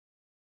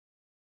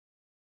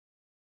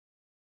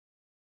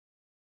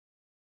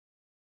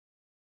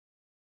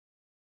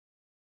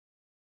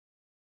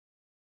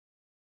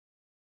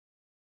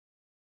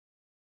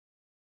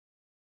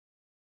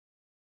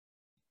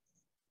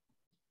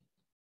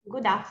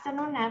Good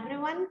afternoon,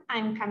 everyone.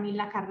 I'm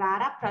Camilla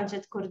Carrara,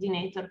 Project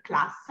Coordinator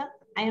C.L.A.S.S.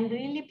 I am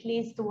really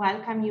pleased to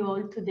welcome you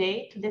all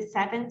today to the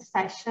 7th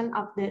session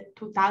of the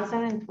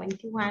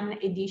 2021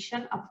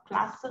 edition of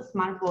C.L.A.S.S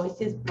Smart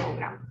Voices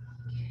program.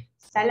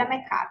 Stella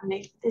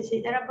McCartney,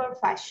 desirable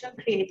fashion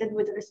created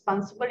with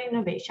responsible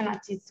innovation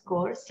at its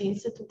core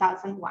since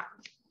 2001.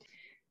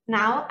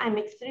 Now, I'm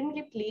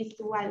extremely pleased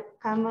to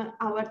welcome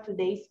our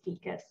today's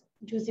speakers,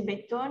 Giusy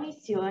Bettoni,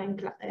 CEO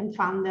and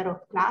founder of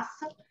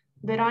C.L.A.S.S,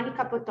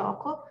 Veronica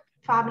Potocko,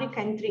 fabric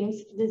and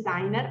trims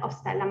designer of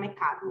Stella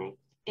McCartney.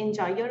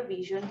 Enjoy your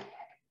vision.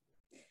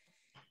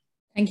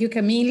 Thank you,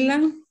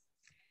 Camilla.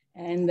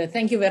 And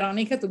thank you,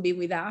 Veronica, to be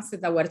with us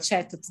at our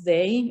chat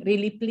today.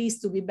 Really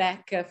pleased to be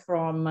back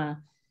from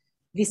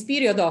this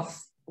period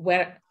of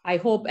where I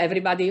hope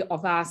everybody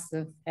of us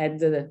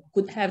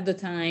could have the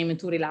time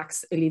to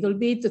relax a little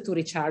bit, to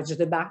recharge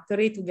the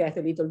battery, to get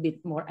a little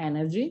bit more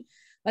energy.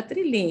 But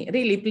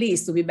really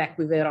pleased to be back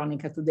with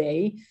Veronica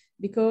today,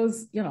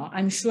 because, you know,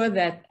 I'm sure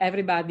that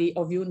everybody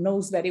of you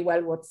knows very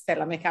well what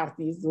Stella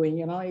McCartney is doing.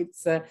 You know,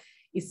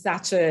 it's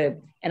such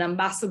an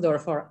ambassador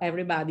for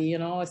everybody, you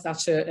know,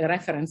 such a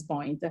reference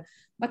point.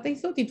 But I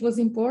thought it was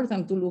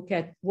important to look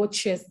at what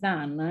she has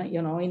done,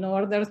 you know, in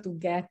order to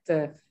get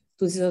to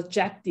this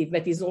objective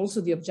that is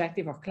also the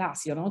objective of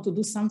C.L.A.S.S, you know, to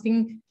do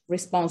something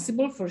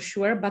responsible for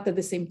sure, but at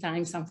the same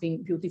time,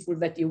 something beautiful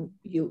that you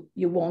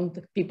want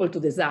people to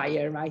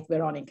desire, right,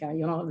 Veronica?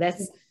 You know,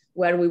 that's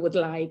where we would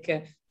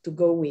like to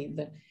go with.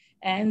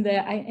 And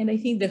I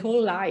think the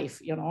whole life,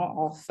 you know,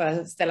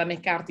 of Stella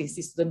McCartney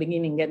is the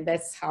beginning, and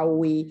that's how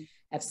we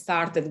have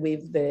started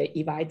with the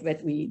event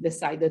that we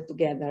decided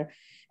together.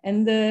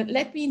 And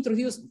let me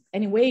introduce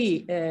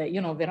anyway, you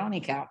know,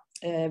 Veronica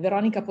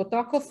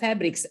Potocko,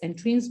 Fabrics and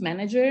Trims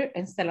Manager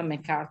and Stella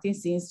McCartney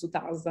since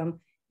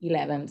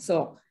 2011.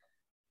 So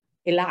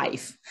a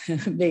life,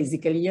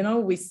 basically, you know,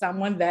 with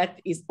someone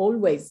that is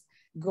always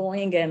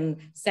going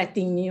and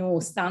setting new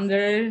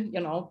standard.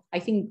 You know, I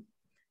think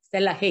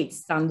Stella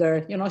hates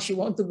standard, you know, she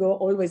wants to go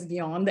always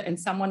beyond, and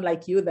someone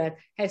like you that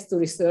has to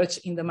research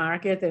in the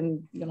market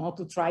and, you know,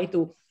 to try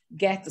to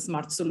get a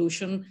smart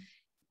solution,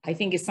 I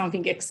think it's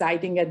something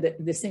exciting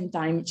at the same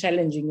time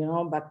challenging, you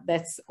know, but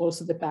that's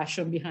also the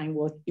passion behind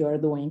what you're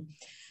doing.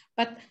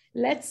 But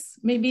let's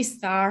maybe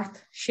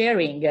start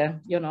sharing,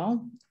 you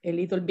know, a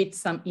little bit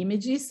some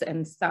images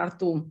and start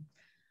to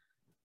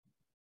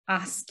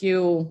ask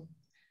you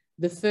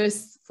the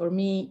first, for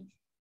me,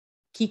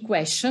 key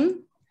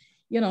question.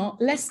 You know,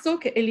 let's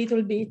talk a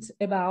little bit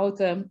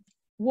about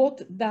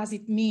what does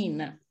it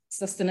mean,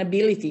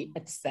 sustainability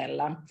at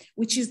Stella,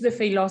 which is the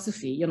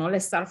philosophy. You know,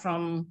 let's start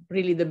from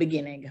really the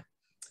beginning.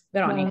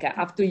 Veronica,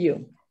 up to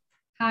you.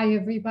 Hi,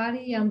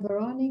 everybody. I'm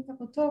Veronica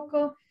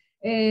Potocko.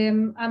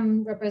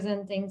 I'm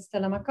representing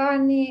Stella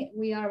McCartney.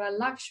 We are a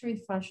luxury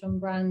fashion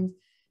brand,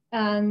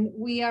 and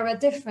we are a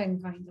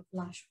different kind of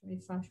luxury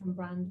fashion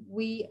brand.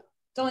 We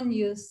don't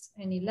use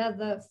any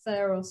leather,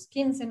 fur, or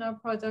skins in our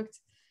product.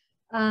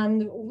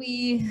 And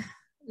we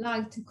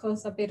like to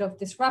cause a bit of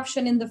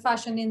disruption in the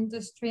fashion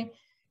industry.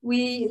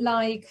 We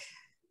like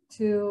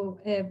to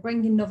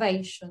bring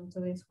innovation to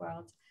this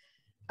world.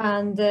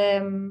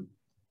 And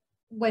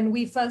when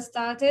we first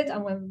started,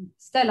 and when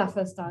Stella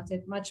first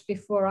started, much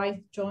before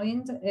I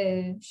joined,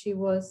 she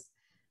was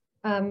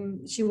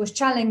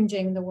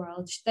challenging the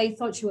world. They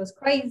thought she was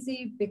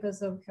crazy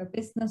because of her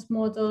business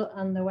model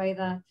and the way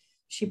that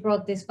she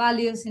brought these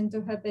values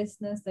into her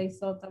business. They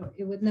thought that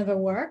it would never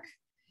work.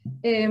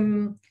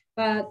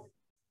 But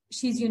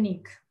she's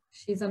unique.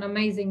 She's an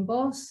amazing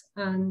boss,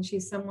 and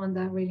she's someone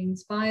that really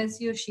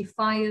inspires you. She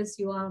fires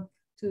you up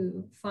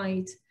to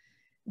fight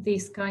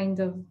these kind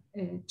of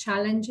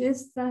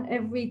challenges that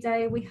every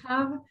day we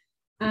have.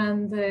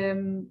 And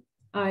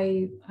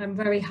I'm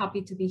very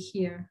happy to be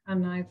here,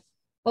 and I've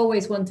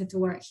always wanted to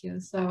work here.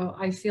 So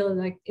I feel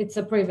like it's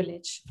a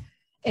privilege.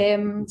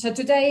 So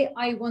today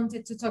I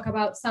wanted to talk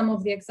about some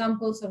of the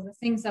examples of the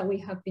things that we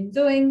have been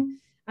doing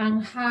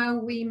and how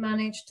we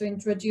managed to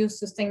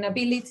introduce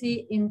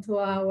sustainability into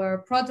our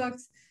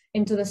products,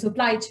 into the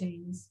supply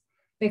chains.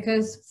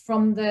 Because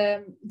from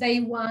the day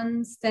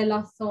one,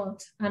 Stella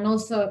thought, and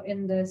also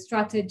in the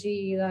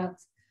strategy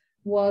that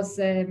was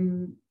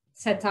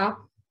set up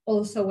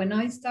also when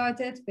I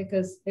started,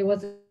 because it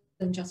wasn't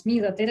just me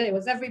that did it, it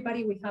was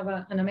everybody. We have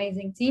an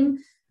amazing team.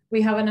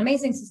 We have an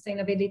amazing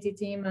sustainability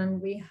team, and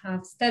we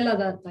have Stella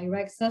that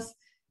directs us.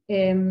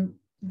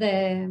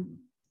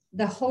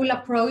 The whole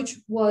approach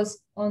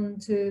was on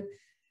to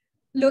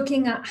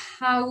looking at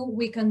how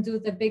we can do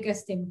the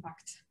biggest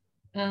impact.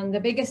 And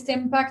the biggest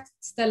impact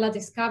Stella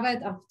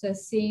discovered after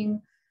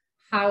seeing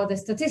how the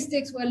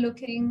statistics were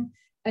looking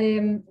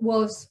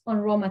was on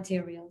raw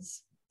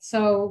materials.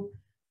 So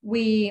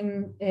we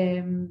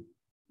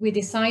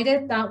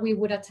decided that we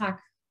would attack,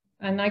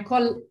 and I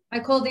call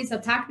this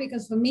attack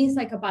because for me it's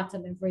like a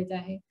battle every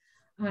day,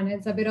 and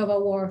it's a bit of a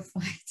war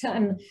fight,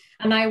 and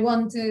I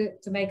want to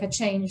make a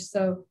change.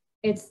 So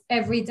it's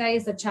every day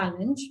is a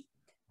challenge,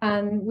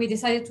 and we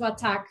decided to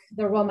attack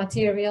the raw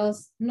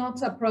materials,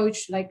 not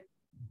approach like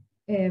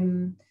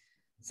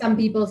Some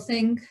people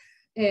think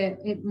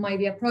it might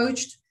be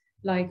approached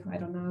like, I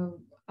don't know,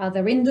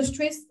 other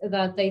industries,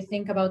 that they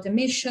think about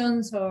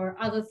emissions or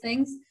other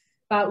things,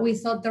 but we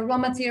thought the raw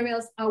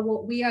materials are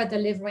what we are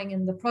delivering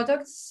in the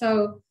products.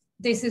 So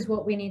this is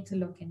what we need to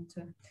look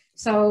into.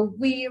 So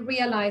we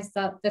realized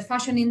that the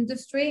fashion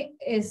industry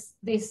is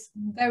this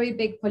very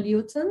big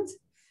pollutant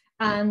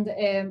and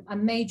a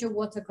major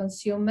water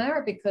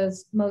consumer,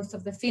 because most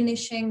of the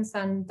finishings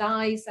and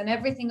dyes and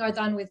everything are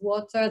done with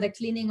water. The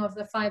cleaning of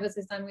the fibers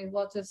is done with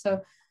water.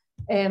 So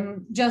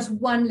just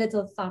one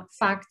little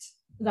fact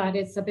that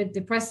it's a bit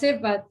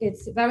depressive, but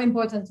it's very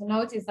important to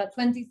note, is that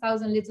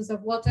 20,000 liters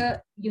of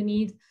water you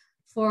need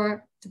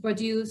to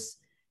produce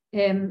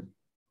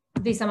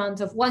this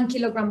amount of 1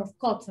 kilogram of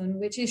cotton,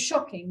 which is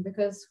shocking,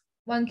 because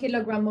 1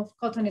 kilogram of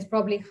cotton is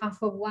probably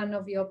half of one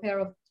of your pair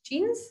of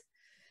jeans.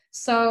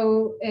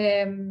 So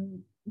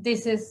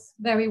this is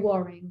very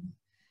worrying.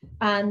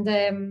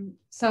 And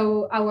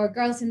so our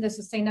girls in the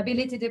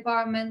sustainability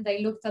department,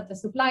 they looked at the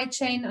supply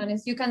chain, and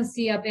as you can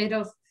see, a bit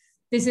of,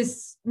 this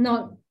is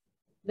not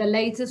the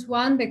latest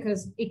one,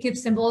 because it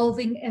keeps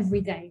evolving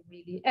every day,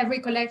 really. Every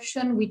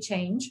collection we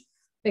change,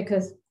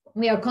 because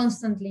we are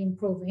constantly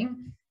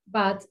improving,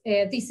 but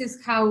this is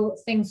how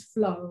things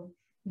flow.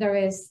 There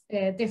is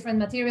different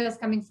materials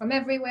coming from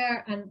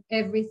everywhere, and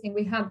everything.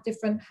 We have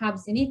different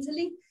hubs in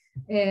Italy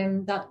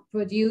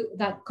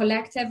that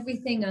collect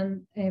everything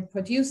and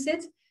produce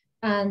it.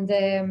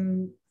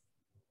 And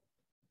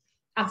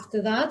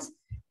after that,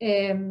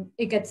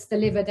 it gets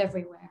delivered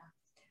everywhere.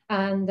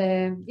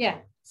 And yeah,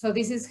 so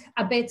this is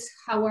a bit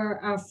how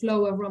our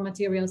flow of raw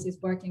materials is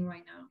working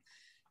right now.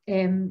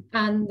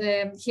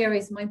 Here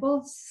is my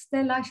boss,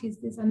 Stella. She's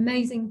this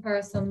amazing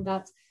person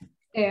that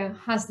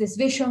has this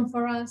vision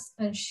for us.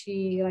 And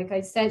she, like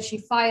I said, she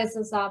fires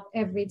us up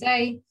every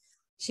day.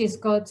 She's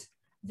got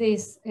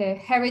this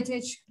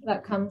heritage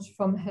that comes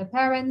from her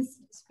parents,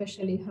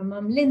 especially her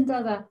mom,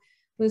 Linda, that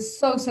was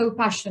so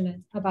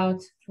passionate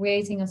about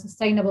creating a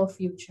sustainable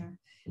future.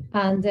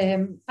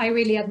 And I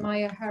really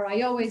admire her.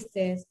 I always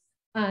did.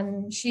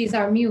 And she's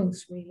our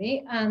muse,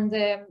 really. And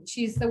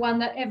she's the one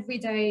that every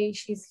day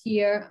she's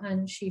here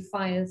and she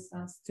fires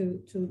us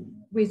to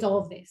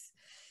resolve this.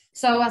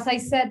 So as I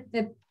said,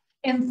 the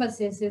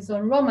emphasis is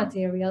on raw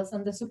materials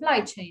and the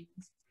supply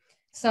chains.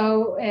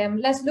 So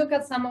let's look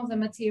at some of the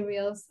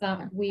materials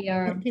that we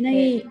are... Can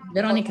I,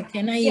 Veronica,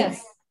 can I,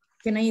 yes.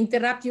 Can I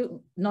interrupt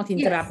you? Not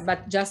interrupt, yes,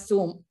 but just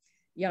to,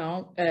 you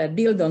know,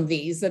 build on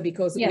this,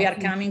 because yes, we are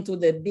coming to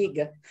the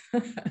big,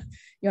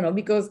 you know,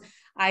 because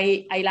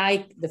I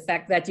like the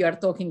fact that you are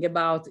talking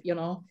about, you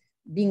know,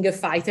 being a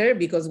fighter,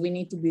 because we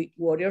need to be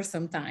warriors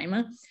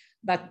sometime.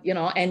 But, you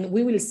know, and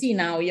we will see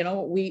now, you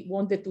know, we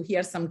wanted to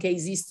hear some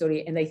case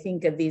history. And I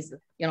think this,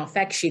 you know,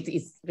 fact sheet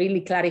is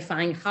really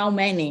clarifying how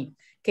many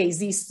case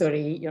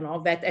history, you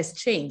know, that has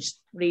changed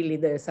really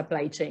the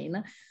supply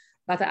chain.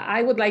 But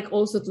I would like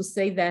also to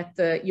say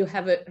that you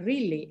have a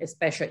really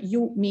special,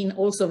 you mean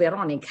also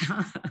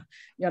Veronica,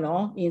 you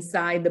know,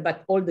 inside,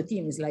 but all the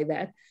team is like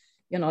that.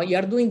 You know, you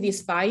are doing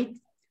this fight,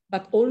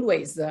 but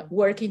always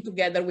working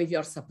together with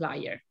your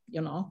supplier,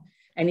 you know,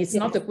 and it's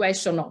not a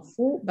question of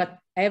who, but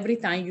every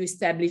time you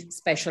establish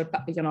special,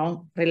 you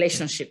know,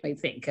 relationship, I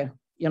think,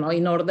 you know,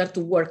 in order to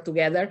work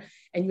together.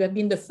 And you have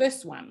been the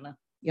first one,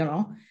 you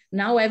know.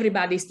 Now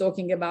everybody's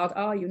talking about,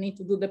 oh, you need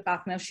to do the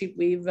partnership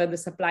with the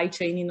supply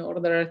chain in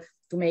order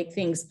to make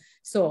things.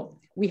 So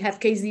we have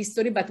case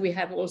history, but we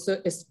have also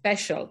a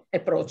special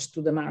approach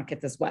to the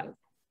market as well.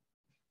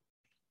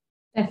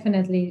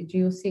 Definitely,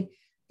 Giusy.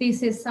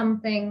 This is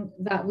something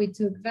that we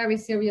took very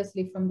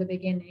seriously from the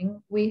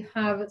beginning. We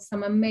have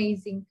some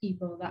amazing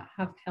people that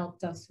have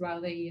helped us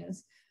throughout the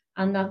years,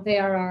 and that they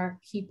are our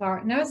key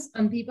partners,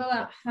 and people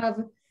that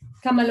have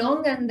come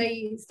along and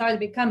they started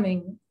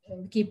becoming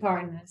key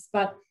partners.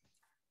 But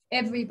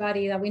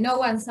everybody that we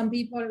know, and some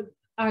people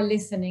are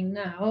listening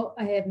now,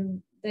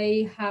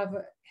 they have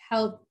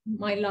helped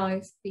my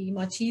life be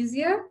much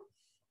easier,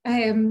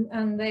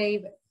 and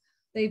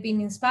they've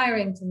been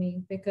inspiring to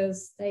me,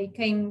 because they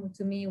came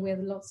to me with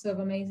lots of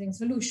amazing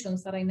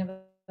solutions that I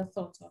never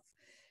thought of.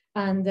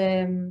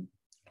 And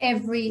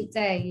every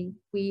day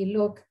we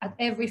look at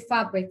every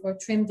fabric or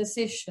trim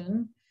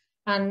decision,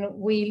 and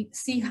we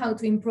see how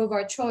to improve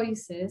our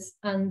choices,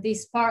 and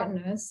these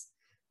partners,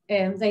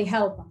 they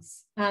help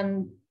us.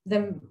 And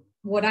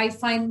what I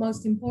find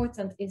most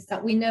important is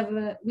that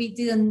we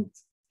didn't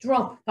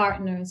drop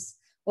partners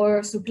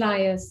or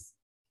suppliers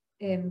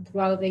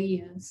throughout the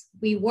years.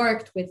 We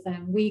worked with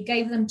them. We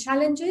gave them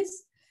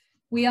challenges.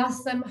 We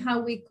asked them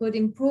how we could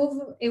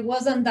improve. It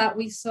wasn't that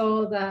we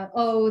saw that,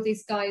 oh,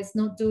 this guy is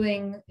not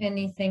doing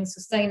anything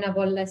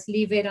sustainable, let's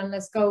leave it and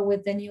let's go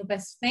with the new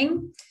best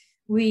thing.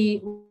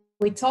 We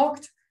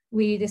talked,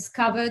 we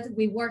discovered,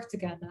 we worked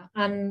together.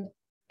 And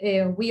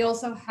we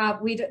also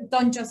have, we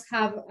don't just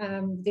have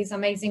this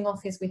amazing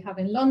office we have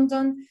in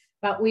London,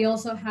 but we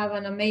also have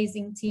an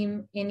amazing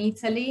team in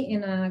Italy,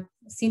 in a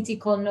city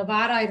called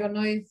Novara. I don't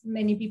know if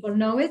many people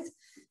know it,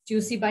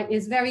 Giusy, but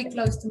it's very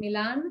close to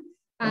Milan.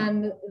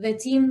 And the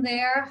team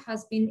there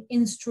has been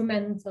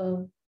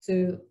instrumental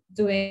to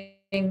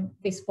doing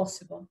this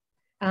possible.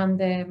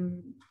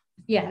 And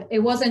yeah, it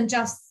wasn't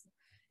just,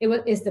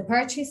 it's the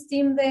purchase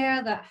team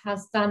there that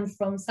has done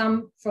from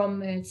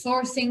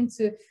sourcing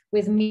to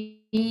with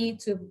me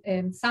to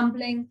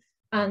sampling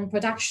and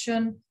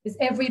production. It's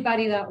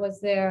everybody that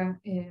was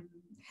there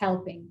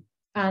helping.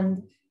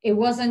 And it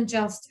wasn't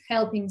just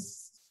helping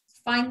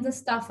find the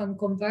stuff and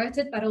convert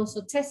it, but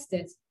also test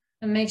it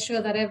and make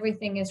sure that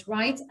everything is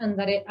right and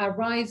that it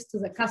arrives to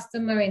the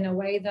customer in a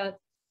way that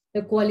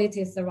the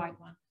quality is the right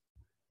one.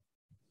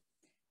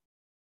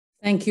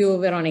 Thank you,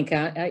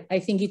 Veronica. I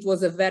think it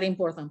was a very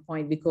important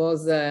point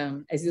because,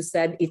 as you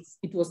said,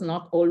 it was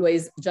not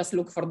always just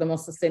look for the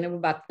most sustainable,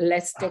 but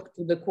let's talk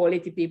to the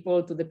quality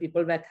people, to the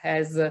people that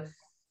has,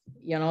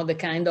 you know, the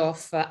kind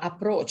of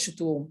approach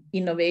to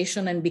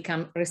innovation and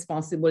become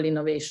responsible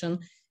innovation.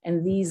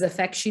 And this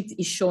fact sheet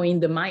is showing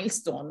the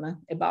milestone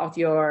about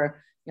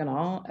your, you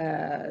know,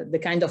 the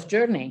kind of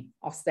journey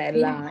of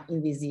Stella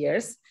in these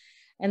years.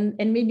 And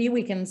maybe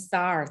we can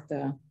start.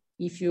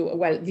 If you,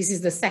 well, this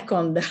is the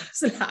second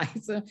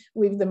slide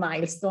with the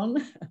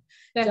milestone,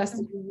 just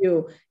to give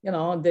you, you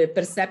know, the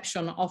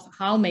perception of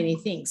how many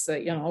things,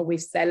 you know,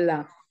 with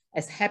Stella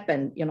has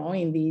happened, you know,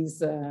 in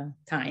this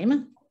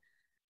time.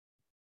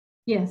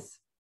 Yes,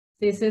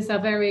 this is a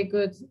very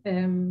good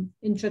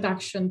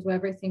introduction to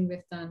everything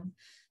we've done.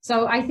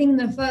 So I think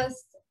the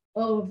first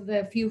of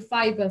the few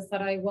fibers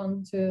that I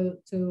want to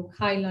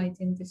highlight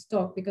in this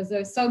talk, because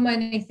there's so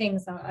many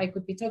things that I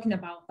could be talking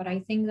about, but I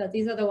think that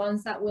these are the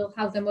ones that will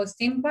have the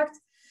most impact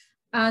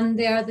and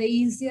they are the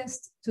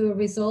easiest to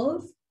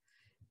resolve.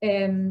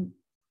 I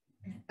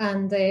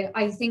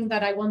think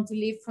that I want to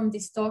leave from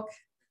this talk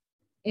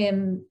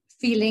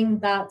feeling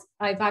that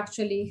I've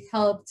actually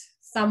helped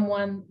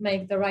someone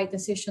make the right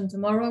decision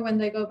tomorrow when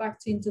they go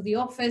back into the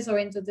office or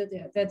into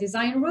the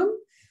design room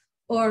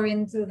or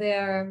into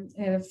their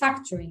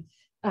factory,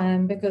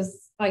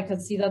 because I can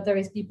see that there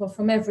is people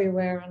from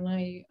everywhere, and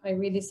I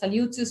really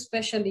salute you,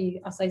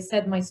 especially, as I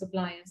said, my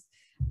suppliers.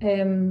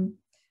 The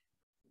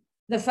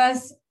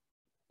first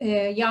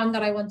yarn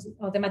that I want to,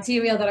 or the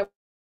material that I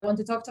want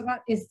to talk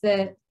about is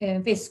the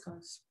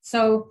viscose.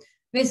 So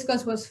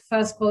viscose was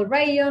first called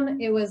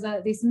rayon. It was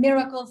this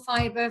miracle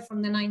fiber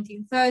from the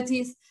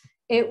 1930s.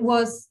 It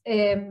was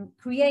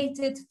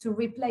created to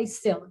replace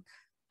silk,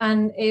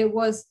 and it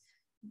was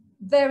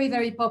very,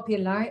 very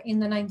popular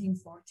in the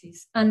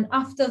 1940s. And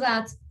after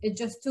that, it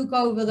just took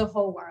over the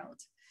whole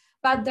world.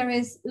 But there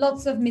is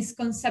lots of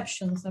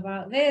misconceptions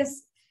about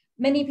this.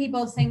 Many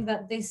people think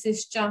that this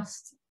is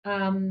just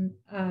fiber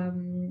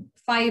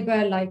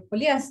like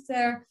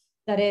polyester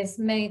that is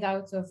made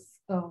out of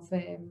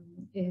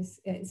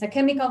it's a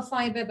chemical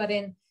fiber, but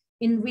in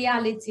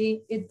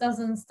reality, it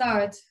doesn't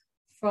start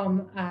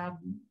from,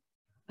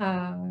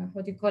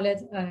 what do you call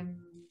it?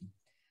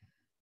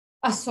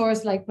 A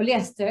source like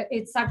polyester.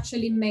 It's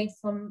actually made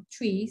from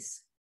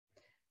trees,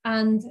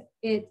 and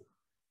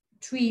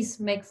trees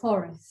make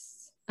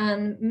forests.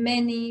 And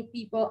many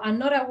people are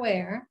not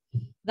aware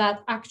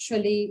that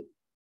actually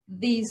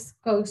this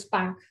goes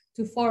back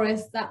to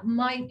forests that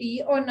might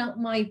be or not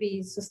might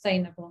be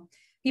sustainable.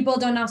 People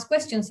don't ask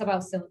questions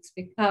about silks,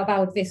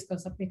 about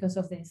viscose because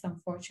of this,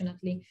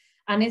 unfortunately.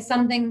 And it's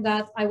something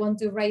that I want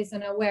to raise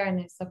an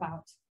awareness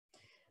about.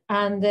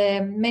 And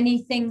many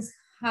things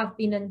have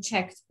been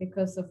unchecked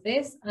because of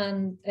this,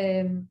 and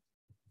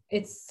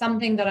it's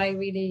something that I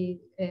really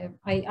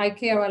I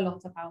care a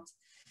lot about.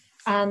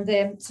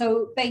 And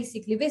so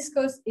basically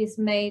viscose is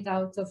made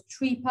out of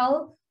tree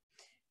pulp.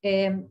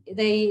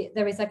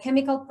 There is a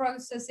chemical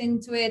process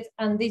into it,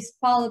 and this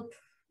pulp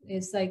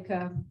is like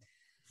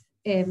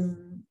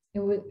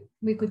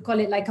we could call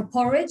it like a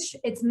porridge.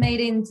 It's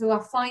made into a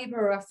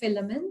fiber or a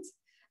filament,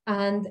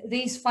 and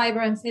this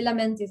fiber and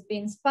filament is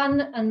being spun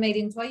and made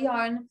into a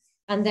yarn,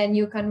 and then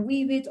you can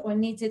weave it or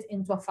knit it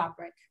into a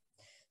fabric.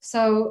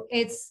 So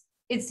it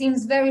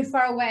seems very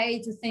far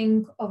away to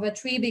think of a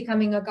tree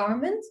becoming a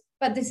garment,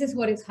 but this is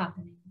what is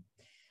happening.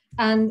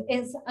 And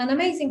it's an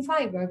amazing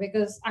fiber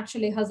because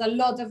actually it has a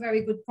lot of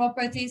very good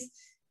properties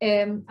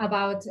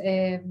about,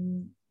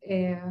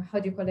 how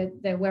do you call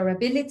it, the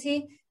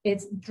wearability.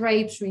 It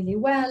drapes really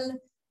well.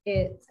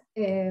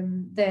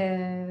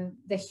 The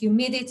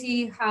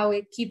humidity, how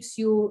it keeps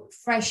you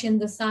fresh in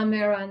the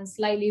summer and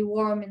slightly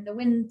warm in the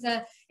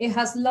winter. It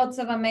has lots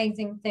of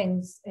amazing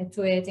things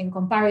to it in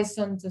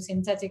comparison to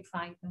synthetic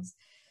fibers.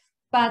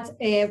 But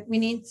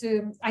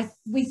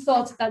we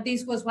thought that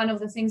this was one of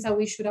the things that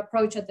we should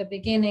approach at the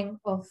beginning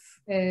of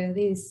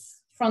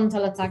this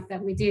frontal attack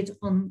that we did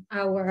on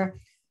our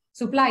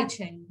supply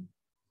chain.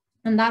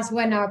 And that's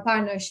when our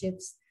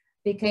partnerships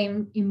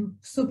became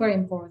super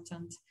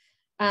important.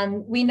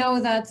 And we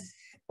know that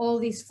all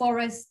these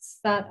forests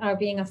that are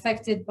being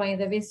affected by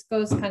the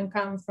viscose can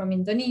come from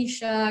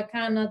Indonesia,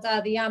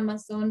 Canada, the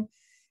Amazon,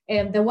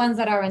 the ones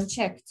that are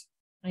unchecked,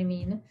 I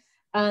mean.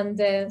 And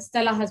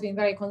Stella has been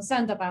very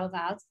concerned about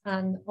that.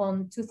 And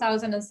on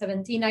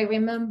 2017, I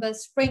remember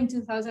spring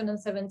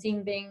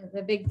 2017 being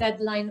the big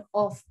deadline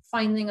of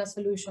finding a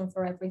solution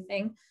for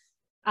everything.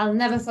 I'll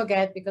never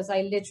forget, because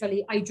I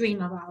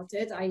dream about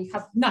it. I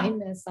have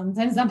nightmares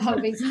sometimes about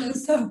viscose.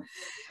 So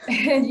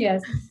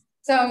yes,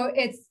 so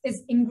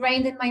it's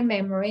ingrained in my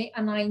memory,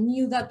 and I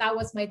knew that that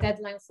was my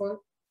deadline for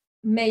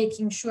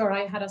making sure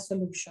I had a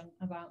solution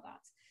about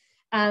that.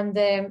 And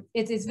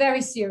it is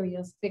very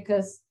serious,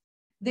 because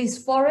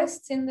these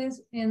forests in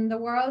the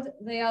world,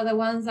 they are the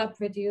ones that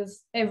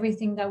produce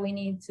everything that we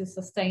need to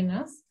sustain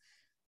us.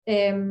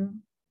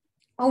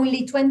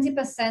 Only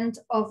 20%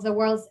 of the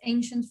world's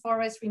ancient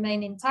forests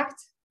remain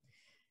intact,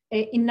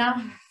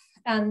 enough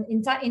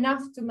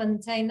to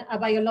maintain a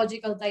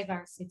biological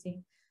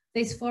diversity.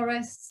 These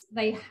forests,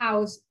 they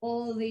house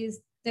all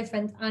these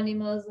different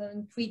animals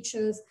and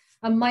creatures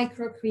and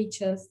micro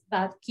creatures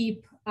that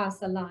keep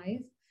us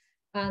alive.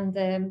 And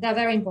they're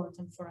very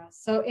important for us.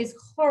 So it's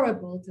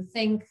horrible to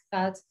think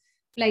that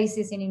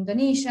places in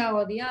Indonesia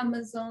or the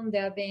Amazon,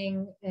 they're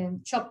being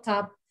chopped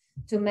up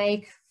to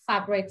make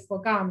fabric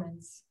for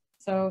garments.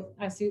 So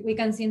as we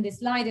can see in this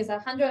slide, is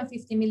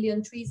 150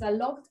 million trees are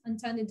logged and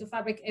turned into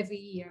fabric every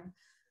year.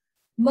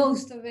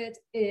 Most of it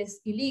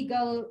is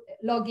illegal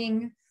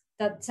logging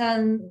that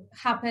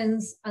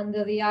happens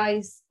under the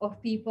eyes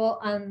of people,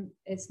 and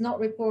it's not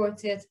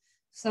reported.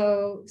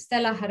 So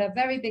Stella had a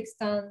very big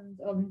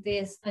stand on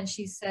this, and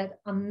she said,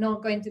 I'm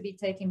not going to be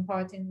taking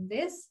part in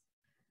this,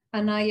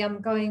 and I am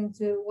going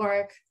to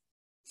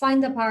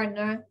find a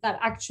partner that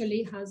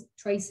actually has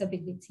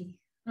traceability.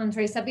 And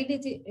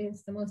traceability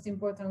is the most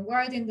important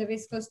word in the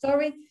viscose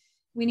story.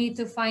 We need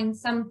to find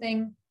some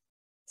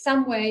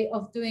way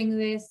of doing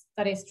this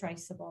that is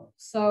traceable.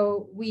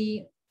 So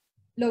we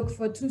look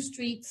for 2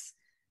 streets,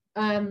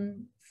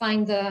 find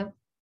the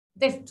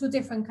 2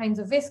 different kinds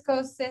of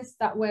viscoses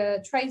that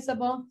were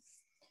traceable.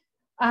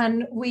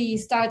 And we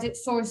started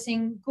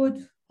sourcing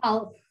good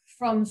pulp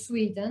from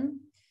Sweden,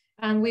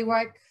 and we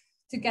worked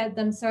to get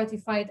them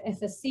certified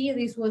FSC.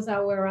 This was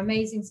our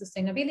amazing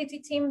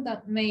sustainability team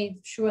that made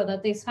sure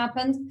that this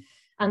happened.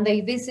 And they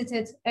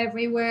visited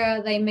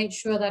everywhere. They made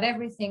sure that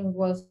everything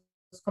was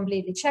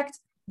completely checked.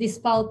 This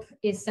pulp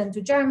is sent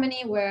to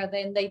Germany, where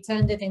then they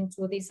turned it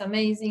into this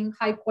amazing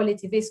high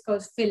quality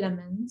viscose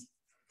filament.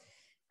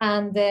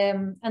 And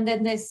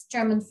then this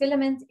German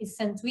filament is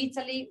sent to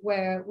Italy,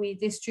 where we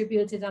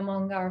distribute it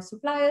among our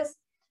suppliers,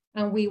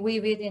 and we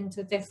weave it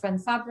into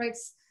different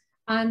fabrics.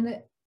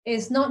 And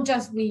it's not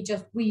just we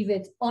just weave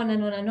it on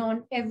and on and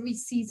on. Every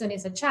season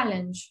is a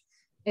challenge,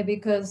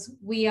 because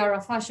we are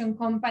a fashion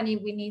company.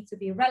 We need to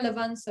be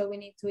relevant, so we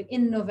need to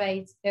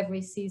innovate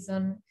every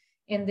season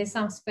in this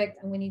aspect,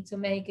 and we need to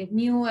make it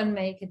new and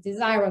make it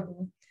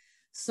desirable.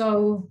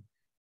 So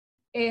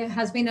it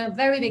has been a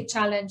very big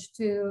challenge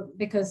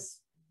because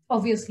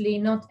obviously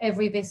not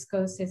every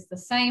viscose is the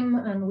same,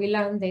 and we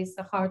learned this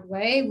the hard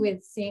way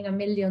with seeing a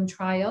million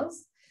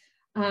trials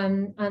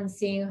and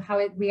seeing how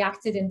it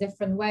reacted in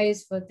different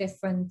ways for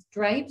different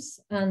drapes.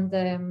 And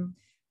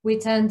we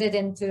turned it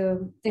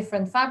into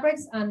different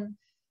fabrics, and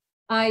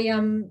I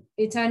am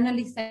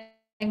eternally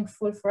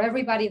thankful for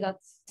everybody that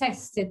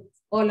tested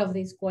all of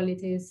these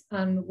qualities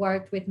and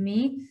worked with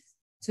me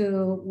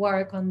to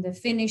work on the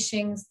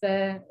finishings,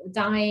 the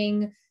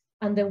dyeing,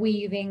 and the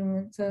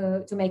weaving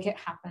to make it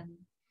happen.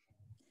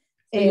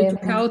 So you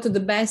took out the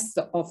best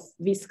of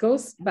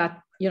viscose, but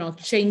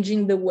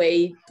changing the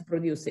way to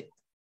produce it.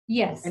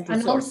 Yes,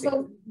 and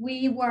also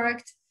we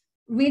worked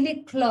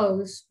really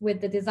close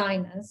with the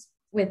designers,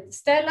 with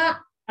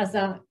Stella as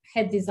a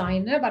head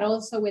designer, but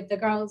also with the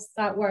girls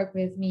that work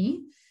with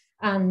me,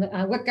 and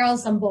with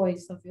girls and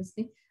boys,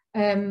 obviously,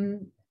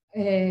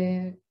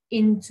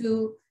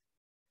 into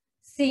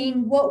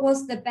seeing what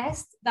was the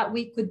best that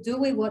we could do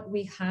with what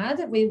we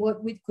had, with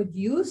what we could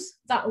use,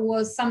 that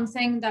was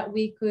something that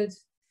we could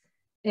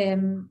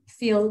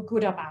feel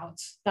good about,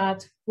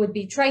 that would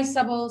be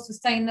traceable,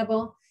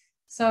 sustainable.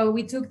 So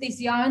we took these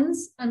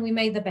yarns and we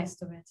made the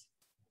best of it.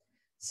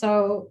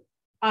 So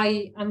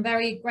I am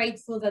very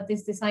grateful that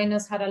these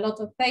designers had a lot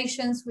of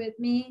patience with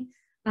me,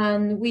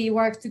 and we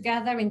worked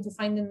together into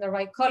finding the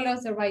right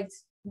colors, the right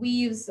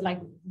weaves.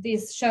 Like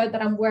this shirt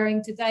that I'm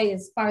wearing today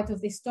is part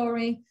of this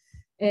story.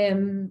 Yeah,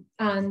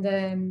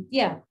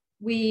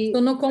 so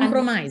no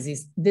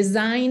compromises,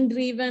 design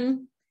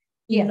driven,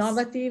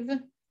 innovative,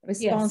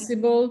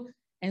 responsible,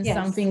 and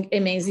something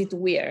amazing to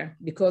wear,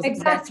 because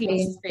that's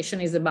what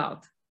fashion is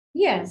about.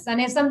 Yes, and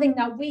it's something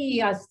that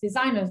we as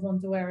designers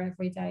want to wear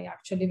every day,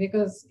 actually,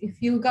 because if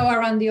you go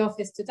around the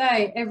office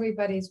today,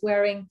 everybody's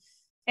wearing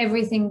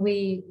everything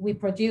we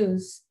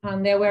produce,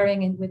 and they're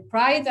wearing it with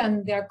pride,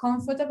 and they're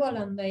comfortable,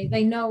 and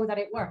they know that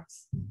it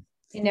works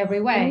in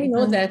every way. And we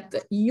know that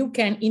you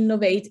can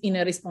innovate in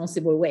a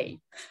responsible way.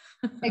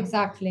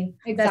 Exactly.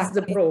 That's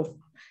the proof.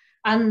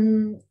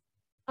 And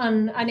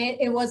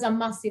it was a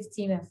massive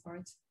team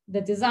effort. The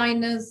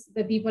designers,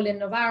 the people in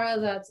Novara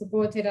that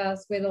supported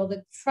us with all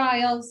the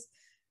trials,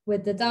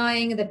 with the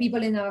dyeing, the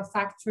people in our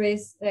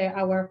factories,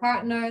 our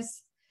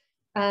partners,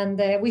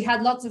 and we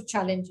had lots of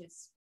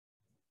challenges,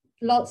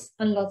 lots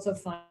and lots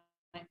of fun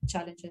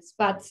challenges,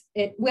 but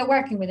we're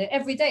working with it.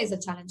 Every day is a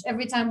challenge.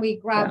 Every time we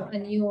grab a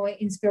new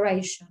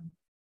inspiration.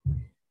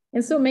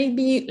 And so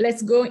maybe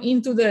let's go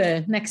into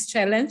the next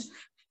challenge.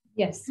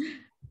 Yes.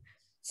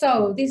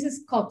 So this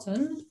is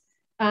cotton.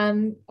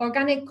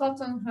 Organic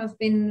cotton has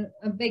been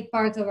a big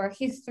part of our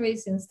history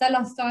since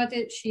Stella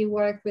started. She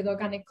worked with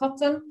organic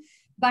cotton.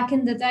 Back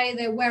in the day,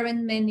 there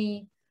weren't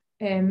many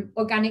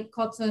organic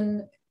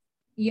cotton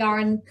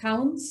yarn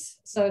counts.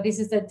 So this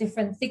is the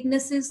different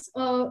thicknesses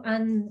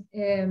and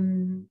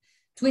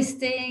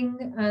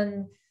twisting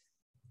and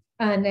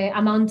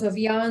amount of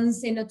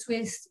yarns in a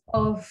twist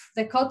of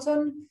the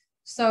cotton.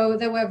 So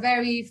there were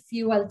very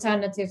few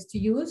alternatives to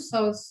use.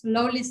 So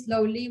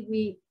slowly,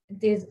 we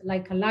did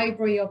like a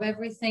library of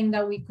everything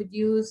that we could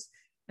use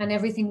and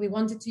everything we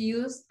wanted to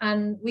use.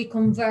 And we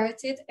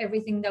converted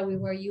everything that we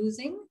were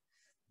using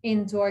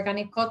into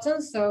organic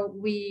cotton. So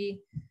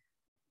we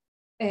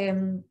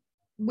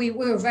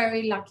were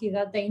very lucky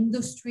that the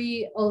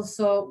industry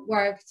also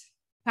worked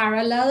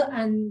parallel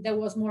and there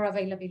was more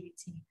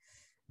availability.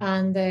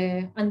 And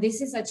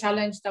this is a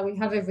challenge that we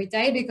have every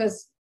day,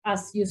 because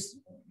as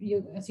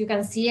you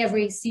can see,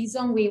 every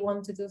season we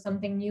want to do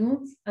something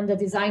new, and the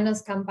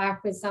designers come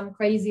back with some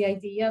crazy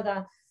idea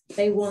that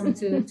they want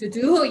to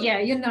do. Yeah,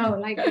 you know,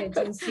 like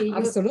Giusy.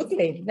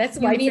 Absolutely. That's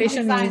why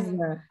fashion is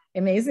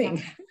amazing.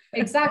 Yeah,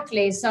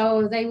 exactly.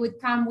 So they would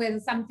come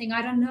with something,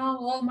 I don't know,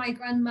 oh, my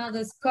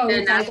grandmother's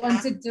coat, I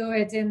want to do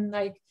it in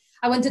like,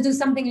 I want to do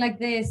something like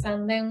this.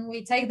 And then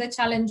we take the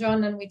challenge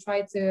on and we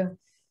try to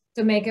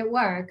make it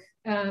work.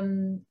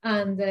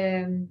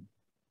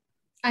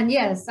 And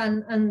yes,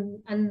 and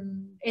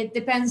it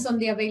depends on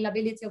the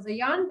availability of the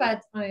yarn,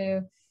 but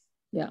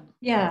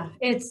yeah,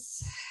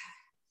 it's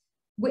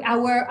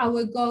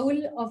our goal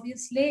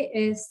obviously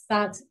is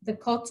that the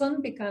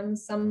cotton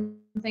becomes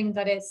something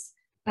that is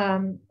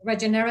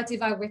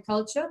regenerative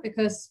agriculture,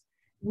 because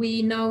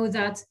we know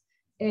that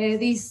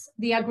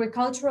the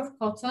agriculture of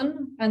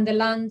cotton and the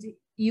land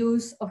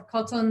use of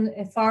cotton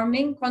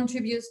farming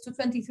contributes to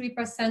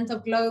 23%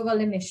 of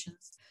global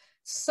emissions.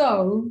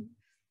 So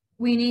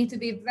we need to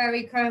be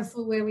very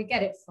careful where we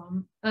get it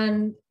from.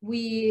 And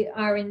we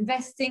are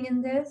investing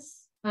in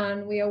this,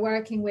 and we are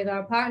working with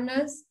our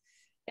partners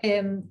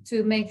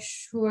to make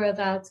sure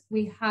that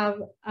we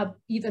have an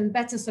even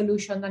better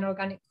solution than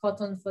organic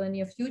cotton for the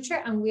near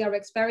future. And we are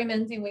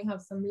experimenting. We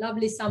have some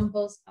lovely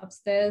samples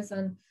upstairs,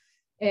 and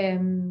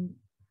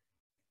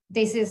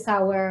this is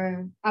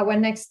our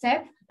next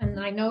step. And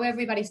I know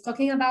everybody's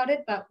talking about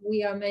it, but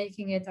we are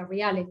making it a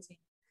reality.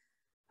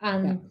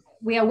 And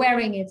we are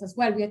wearing it as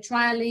well. We are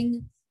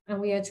trialing and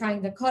we are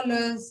trying the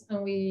colors,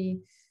 and we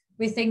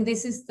think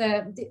this is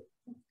the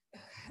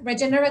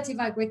regenerative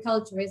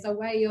agriculture is a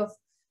way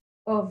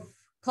of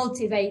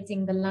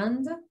cultivating the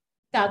land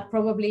that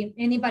probably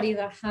anybody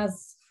that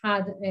has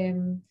had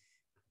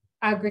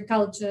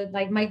agriculture,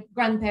 like my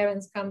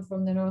grandparents come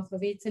from the north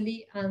of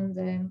Italy,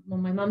 and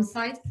on my mom's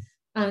side,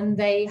 and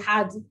they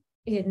had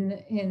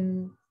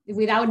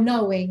without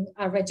knowing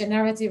a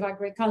regenerative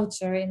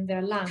agriculture in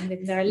their land,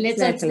 in their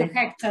little 2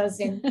 hectares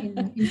in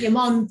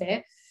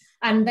Piemonte.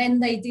 And then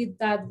they did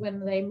that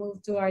when they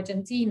moved to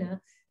Argentina.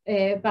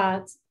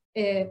 But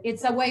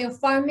it's a way of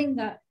farming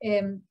that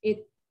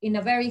it, in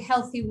a very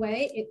healthy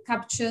way, it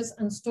captures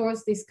and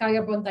stores this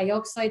carbon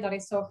dioxide that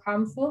is so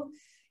harmful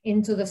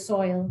into the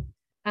soil.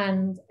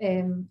 And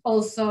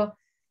also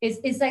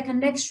it's like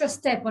an extra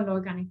step on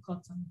organic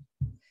cotton.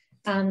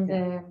 And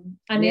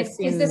yes,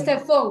 it's a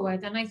step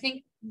forward. And I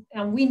think,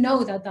 and we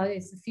know that that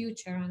is the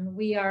future, and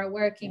we are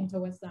working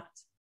towards that.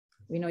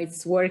 We know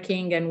it's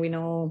working, and we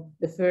know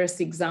the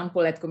first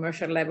example at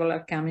commercial level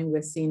are coming.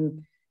 We've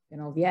seen, you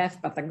know,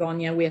 VF,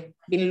 Patagonia. We have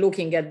been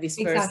looking at this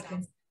first,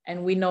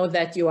 and we know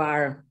that you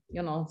are,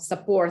 you know,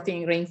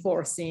 supporting,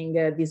 reinforcing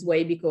this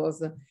way,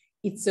 because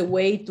it's a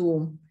way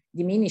to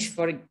diminish,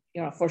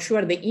 for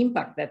sure, the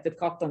impact that the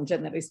cotton,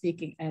 generally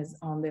speaking, has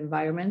on the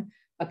environment,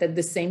 but at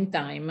the same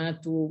time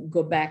to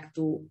go back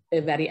to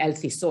a very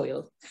healthy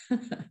soil.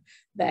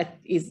 That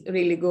is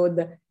really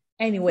good.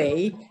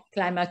 Anyway,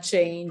 climate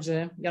change,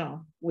 you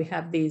know, we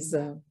have these.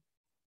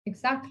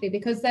 Exactly,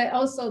 because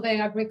also the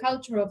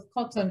agriculture of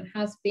cotton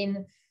has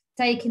been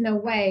taking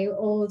away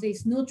all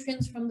these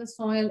nutrients from the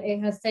soil.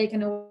 It has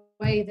taken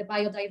away the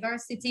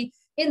biodiversity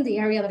in the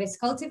area that is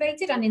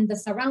cultivated and in the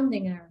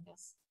surrounding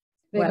areas.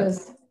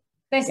 Because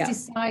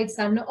pesticides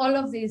and all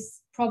of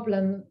these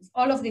problems,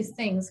 all of these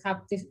things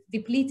have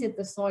depleted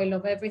the soil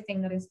of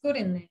everything that is good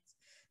in it.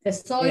 The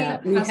soil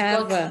has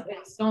got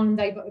its own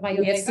biodiversity.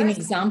 We have seen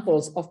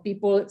examples of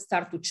people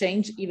start to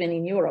change, even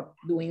in Europe,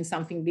 doing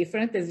something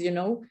different, as you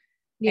know.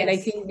 Yes. And I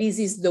think this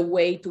is the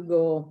way to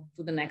go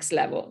to the next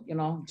level. You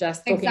know,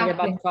 just talking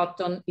about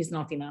cotton is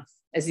not enough,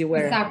 as you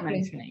were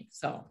mentioning.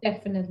 So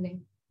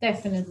definitely.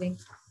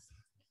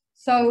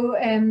 So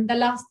the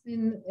last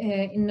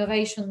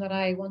innovation that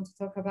I want to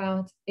talk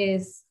about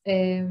is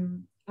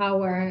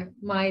our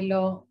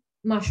Milo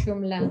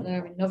mushroom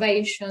leather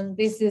innovation.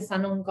 This is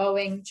an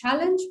ongoing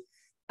challenge,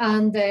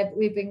 and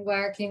we've been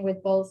working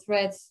with Ball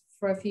Threads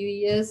for a few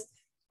years,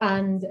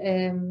 and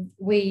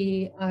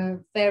we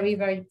are very,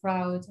 very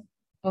proud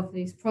of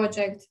this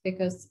project,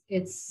 because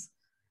it's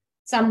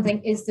something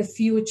is the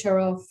future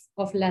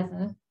of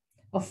leather,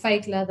 of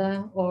fake leather,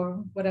 or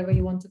whatever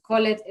you want to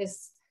call it, is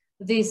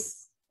this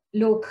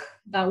look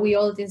that we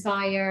all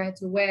desire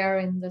to wear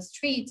in the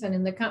street and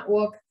in the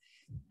catwalk.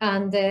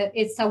 And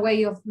it's a way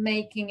of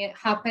making it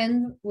happen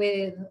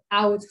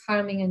without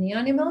harming any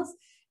animals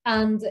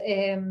and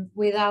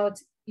without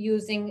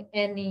using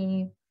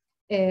any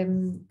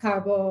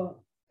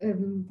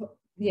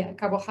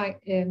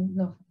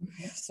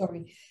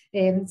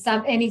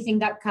anything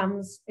that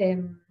comes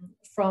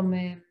from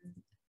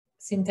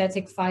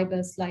synthetic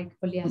fibers like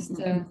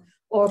polyester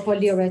or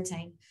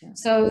polyurethane. Yeah.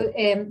 So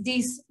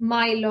this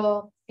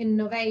Milo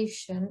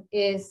innovation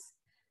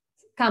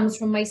comes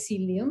from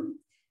mycelium,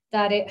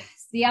 that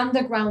it's the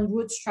underground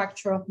root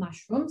structure of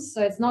mushrooms. So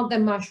it's not the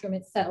mushroom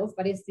itself,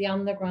 but it's the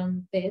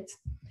underground bit.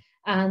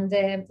 And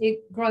it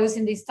grows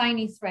in these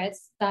tiny threads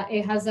that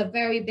it has a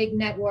very big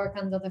network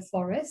under the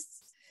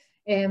forests.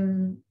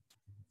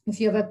 If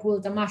you ever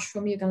pulled a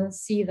mushroom, you can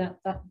see that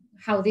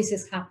how this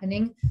is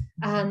happening.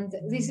 And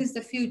this is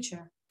the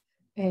future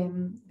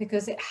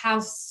because it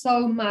has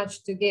so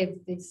much to give,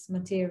 this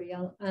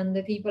material. And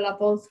the people at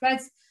Bold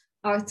Threads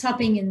are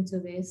tapping into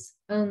this,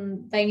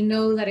 and they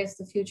know that it's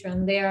the future,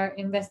 and they are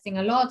investing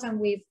a lot. And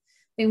we've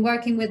been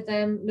working with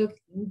them,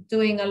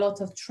 doing a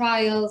lot of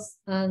trials,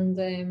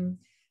 and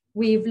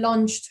we've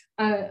launched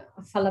a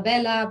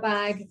Falabella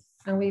bag,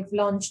 and we've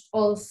launched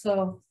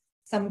also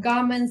some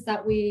garments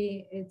that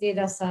we did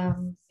as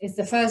it's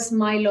the first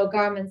Milo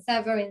garments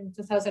ever in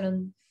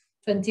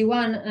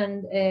 2021,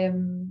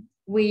 and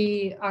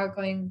we are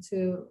going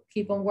to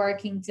keep on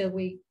working till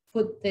we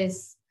put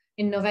this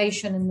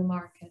innovation in the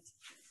market.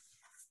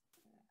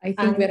 I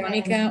think,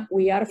 Veronica,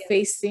 we are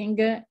facing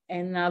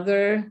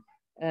another,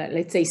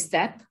 let's say,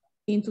 step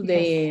into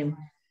the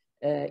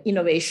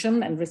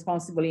innovation and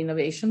responsible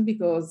innovation,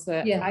 because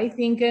I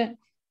think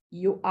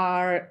you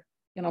are,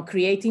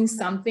 creating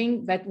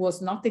something that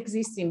was not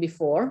existing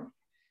before,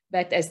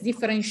 that has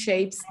different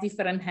shapes,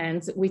 different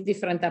hands with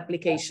different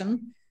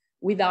application,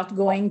 without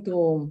going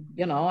to,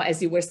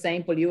 as you were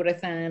saying,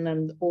 polyurethane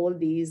and all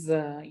these,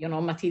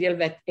 material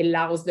that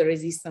allows the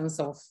resistance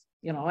of,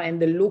 and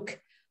the look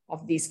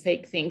of these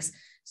fake things.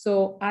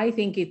 So I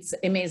think it's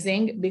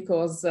amazing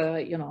because,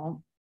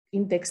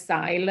 in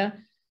textile,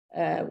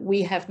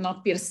 we have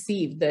not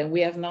perceived,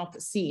 we have not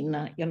seen,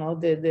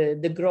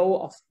 the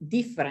growth of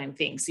different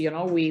things.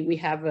 We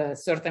have a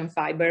certain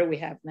fiber, we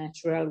have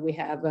natural, we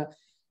have,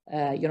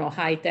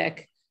 high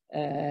tech,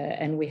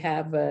 and we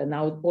have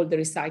now all the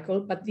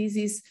recycled, but this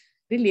is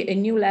really a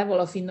new level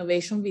of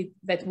innovation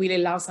that will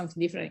allow something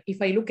different.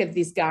 If I look at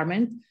this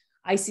garment,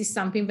 I see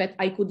something that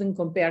I couldn't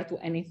compare to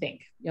anything.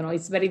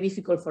 It's very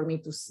difficult for me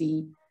to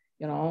see,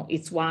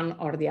 it's one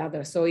or the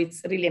other. So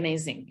it's really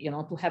amazing,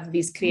 to have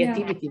this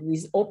creativity,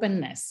 this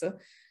openness,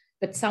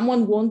 that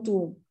someone want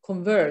to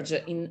converge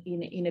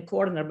in a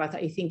corner, but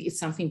I think it's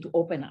something to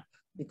open up,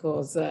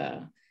 because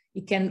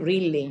it can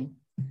really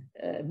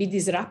be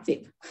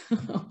disruptive.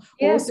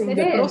 Also in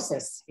the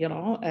process,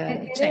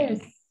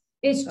 change.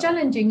 It's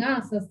challenging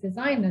us as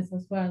designers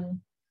as well.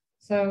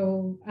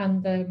 So,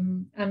 and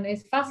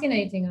it's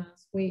fascinating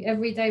us.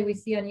 Every day we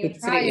see a new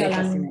trial. Really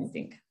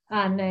fascinating.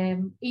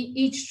 And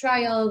each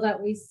trial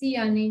that we see,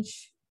 and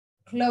each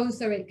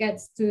closer it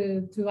gets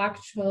to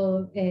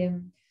actual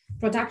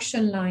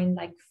production line,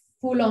 like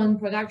full-on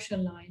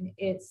production line,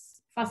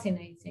 it's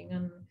fascinating.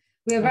 And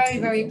we're very,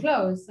 very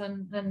close.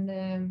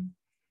 And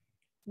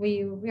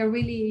we're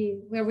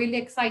really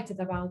excited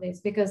about this,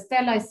 because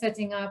Stella is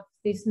setting up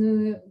this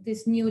new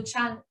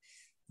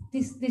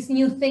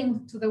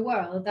thing to the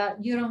world,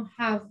 that you don't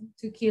have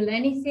to kill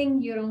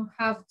anything, you don't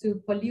have to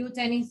pollute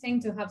anything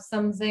to have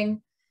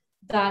something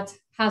that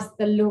has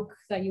the look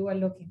that you are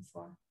looking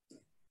for.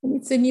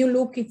 It's a new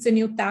look, it's a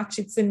new touch,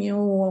 it's a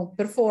new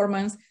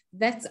performance.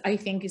 That's, I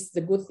think, is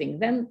the good thing.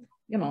 Then,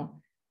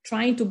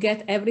 trying to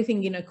get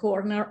everything in a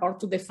corner or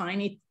to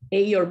define it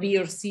A or B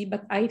or C,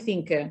 but I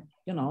think,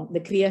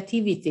 the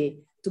creativity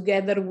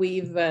together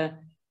with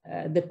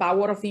the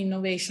power of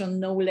innovation,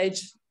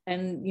 knowledge,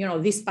 and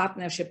this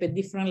partnership at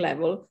different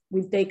level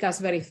will take us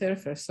very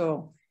further.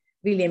 So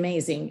really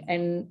amazing.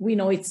 And we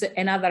know it's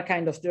another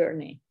kind of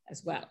journey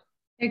as well.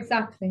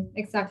 Exactly.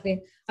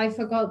 I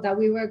forgot that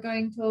we were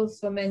going to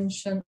also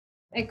mention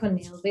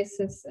EcoNeil. This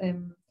is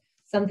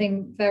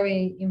something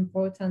very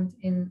important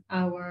in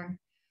our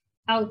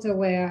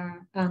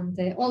outerwear and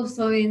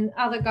also in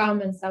other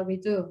garments that we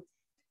do.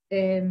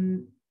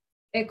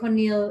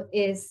 EcoNeil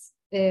is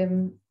a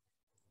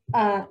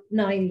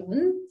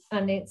nylon,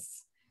 and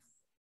it's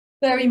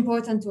very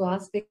important to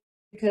us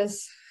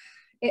because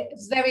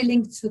it's very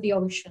linked to the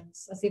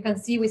oceans. As you can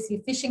see, we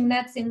see fishing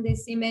nets in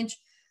this image,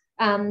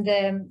 and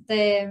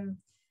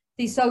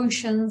these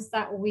oceans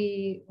that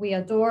we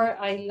adore.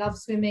 I love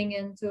swimming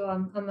into.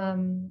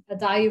 I'm a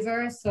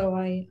diver, so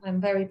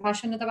I'm very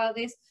passionate about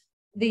this.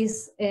 The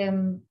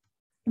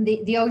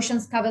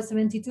oceans cover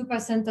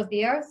 72% of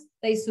the earth.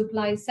 They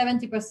supply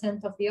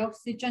 70% of the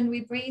oxygen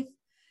we breathe.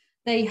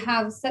 They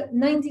have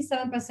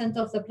 97%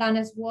 of the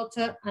planet's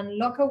water and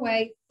lock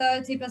away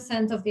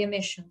 30% of the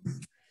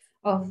emissions.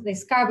 of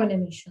these carbon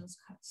emissions.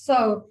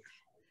 So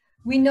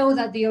we know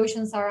that the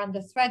oceans are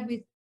under threat.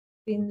 We've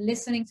been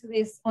listening to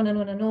this on and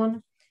on and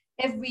on.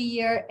 Every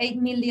year,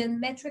 8 million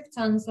metric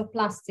tons of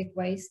plastic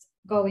waste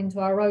go into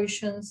our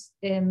oceans.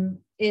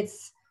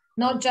 It's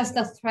not just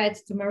a threat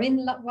to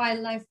marine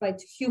wildlife, but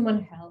to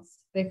human health,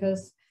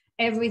 because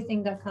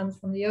everything that comes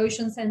from the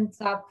oceans ends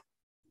up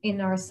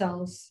in our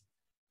cells.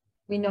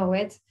 We know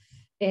it.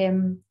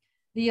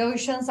 The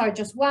oceans are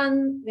just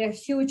one, they're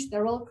huge,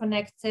 they're all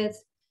connected.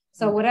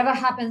 So whatever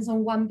happens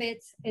on one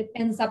bit, it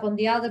ends up on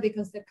the other,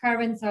 because the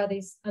currents are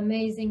this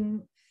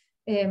amazing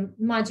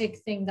magic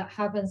thing that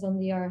happens on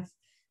the earth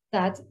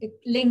that it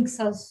links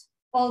us,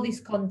 all these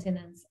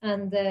continents.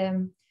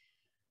 And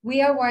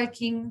we are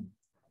working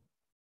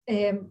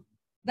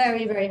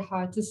very, very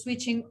hard to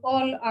switching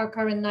all our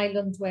current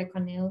nylon to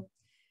ECONYL.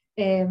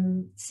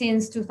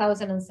 Since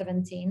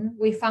 2017,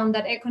 we found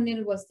that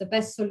ECONYL was the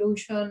best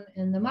solution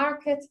in the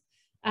market,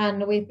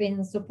 and we've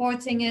been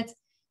supporting it.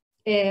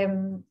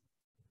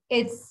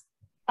 It's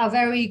a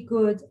very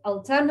good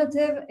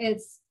alternative.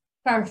 It's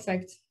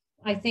perfect.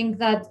 I think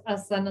that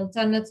as an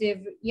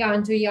alternative,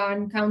 yarn to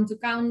yarn, count to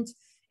count,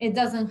 it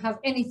doesn't have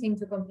anything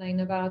to complain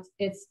about.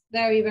 It's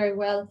very, very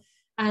well.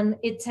 And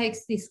it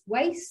takes this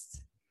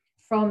waste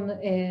from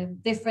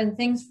different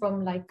things,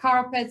 from like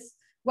carpets,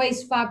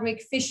 waste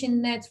fabric,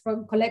 fishing nets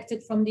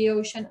collected from the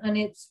ocean, and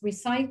it's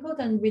recycled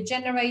and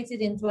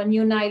regenerated into a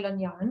new nylon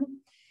yarn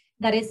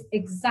that is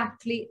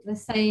exactly the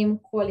same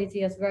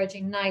quality as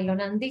virgin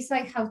nylon. And this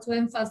I have to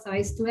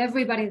emphasize to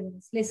everybody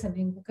that's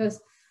listening, because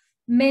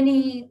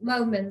many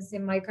moments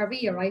in my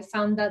career, I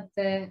found that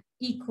the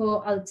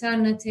eco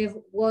alternative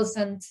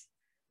wasn't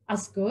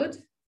as good.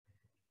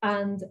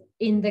 And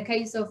in the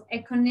case of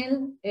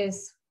ECONYL,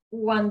 is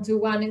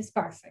one-to-one, is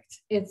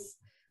perfect.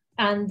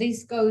 And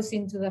this goes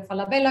into the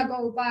Falabella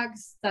Go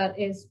bags, that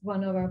is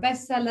one of our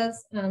best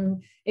sellers,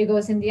 and it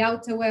goes in the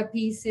outerwear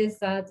pieces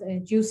that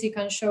Giusy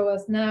can show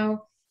us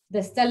now.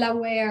 The Stella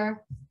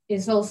wear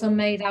is also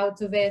made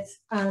out of it,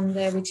 and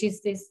which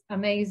is this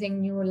amazing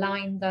new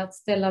line that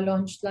Stella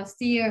launched last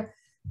year.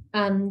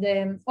 And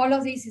all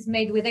of this is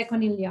made with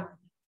ECONYL yarn.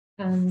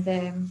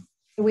 And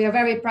we are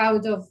very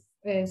proud of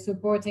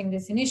supporting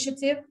this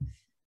initiative.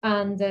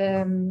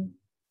 And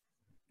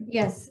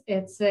yes,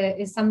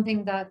 it's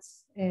something that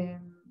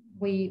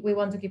we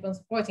want to keep on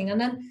supporting.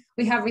 And then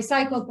we have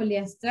recycled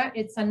polyester.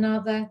 It's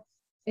another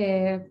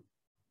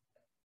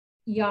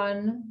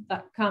yarn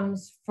that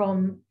comes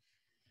from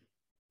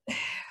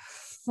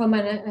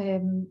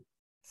another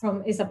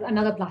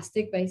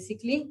plastic,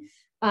 basically.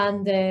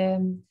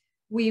 And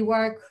we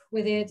work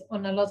with it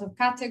on a lot of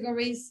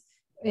categories.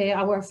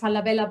 Our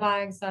Falabella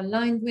bags are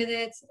lined with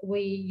it.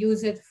 We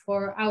use it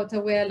for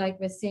outerwear, like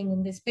we're seeing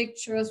in this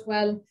picture as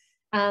well.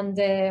 And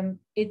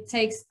it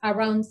takes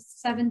around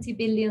 70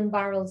 billion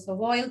barrels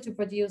of oil to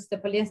produce the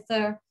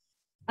polyester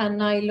and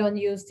nylon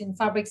used in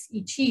fabrics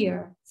each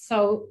year.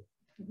 So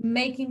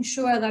making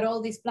sure that all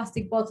these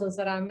plastic bottles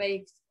that are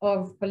made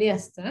of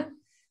polyester,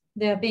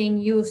 they're being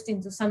used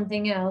into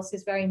something else,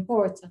 is very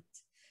important.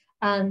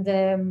 And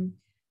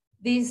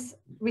this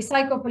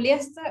recycled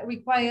polyester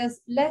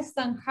requires less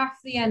than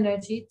half the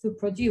energy to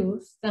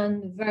produce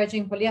than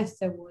virgin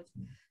polyester would.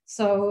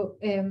 So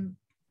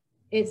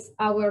it's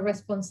our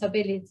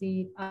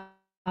responsibility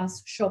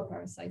as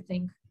shoppers, I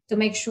think, to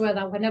make sure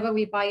that whenever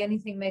we buy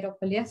anything made of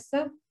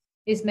polyester,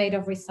 it's made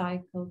of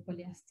recycled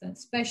polyester,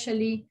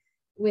 especially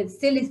with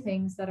silly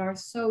things that are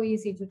so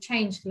easy to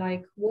change,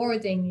 like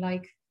wording,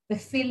 like the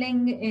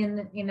filling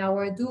in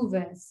our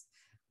duvets,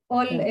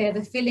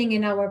 the filling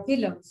in our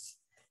pillows.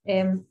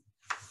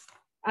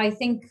 I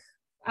think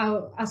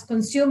as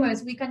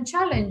consumers, we can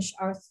challenge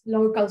our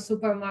local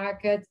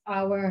supermarket,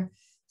 our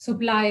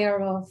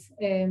supplier of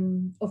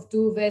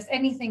duvets,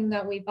 anything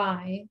that we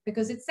buy,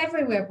 because it's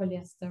everywhere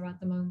polyester at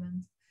the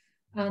moment.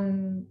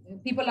 And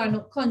people are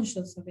not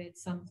conscious of it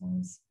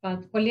sometimes,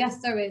 but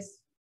polyester is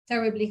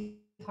terribly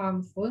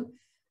harmful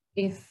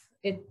if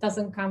it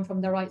doesn't come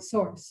from the right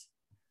source.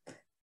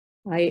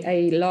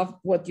 I love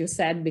what you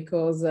said,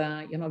 because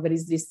you know, there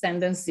is this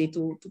tendency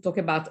to talk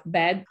about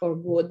bad or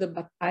good,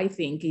 but I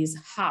think is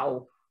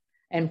how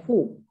and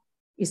who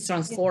is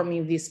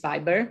transforming this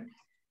fiber.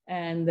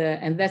 And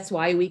that's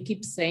why we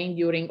keep saying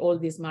during all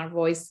this Smart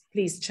Voice,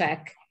 please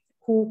check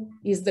who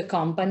is the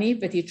company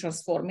that is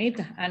transforming it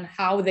and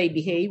how they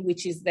behave,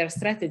 which is their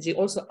strategy,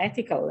 also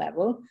ethical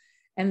level.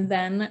 And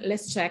then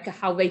let's check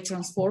how they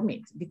transform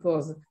it,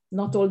 because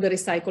not all the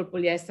recycled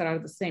polyester are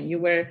the same. You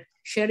were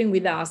sharing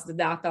with us the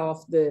data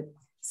of the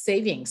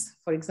savings,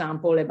 for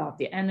example, about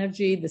the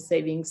energy, the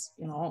savings,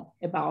 you know,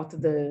 about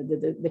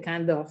the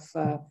kind of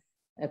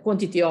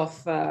quantity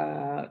of,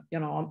 you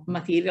know,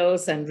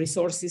 materials and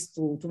resources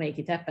to make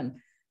it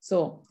happen.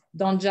 So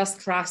don't just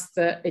trust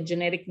a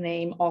generic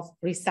name of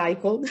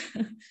recycled,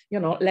 you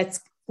know, let's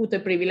put a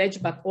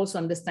privilege, but also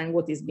understand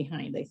what is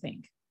behind, I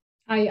think.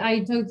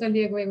 I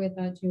totally agree with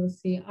that,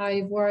 Giusy.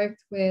 I've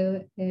worked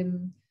with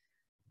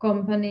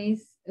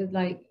companies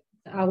like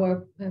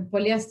our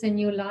Polyester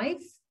New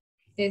Life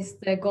is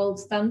the gold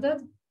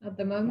standard at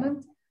the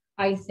moment,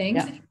 I think.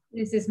 Yeah.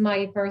 This is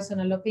my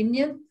personal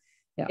opinion.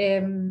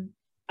 Yeah.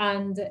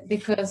 And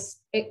because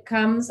it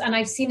comes, and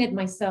I've seen it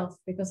myself,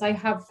 because I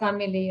have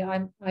family.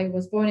 I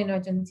was born in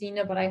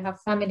Argentina, but I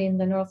have family in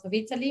the north of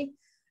Italy.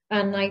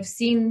 And I've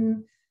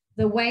seen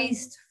the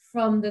waste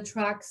from the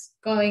trucks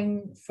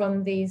going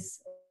from these,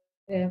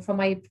 from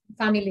my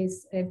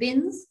family's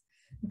bins,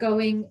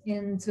 going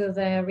into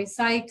the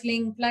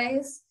recycling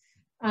place,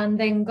 and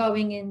then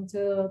going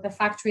into the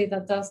factory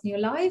that does New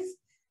Life.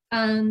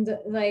 And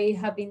they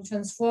have been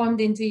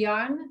transformed into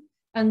yarn.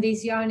 And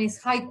this yarn is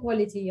high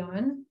quality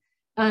yarn.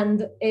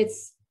 And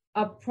it's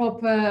a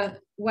proper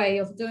way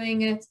of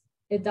doing it.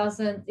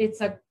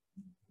 It's a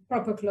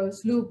proper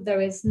closed loop.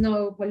 There is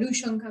no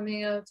pollution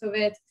coming out of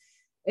it.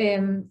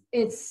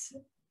 It's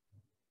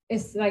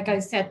like I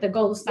said, the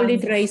gold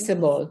standard. Fully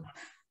traceable.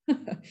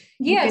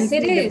 Yes,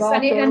 it is.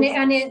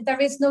 And there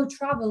is no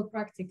travel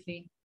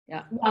practically.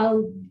 Yeah.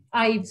 Well,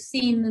 I've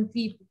seen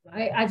people,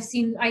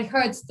 I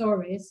heard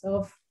stories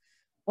of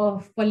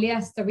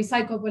polyester,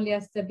 recycled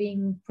polyester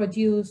being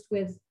produced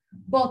with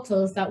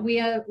bottles that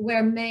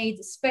were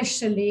made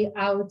specially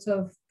out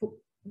of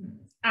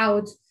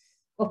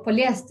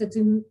polyester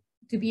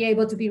to be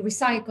able to be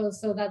recycled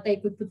so that they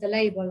could put the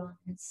label on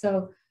it.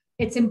 So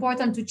it's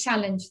important to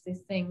challenge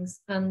these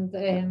things.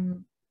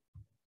 And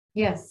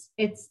yes,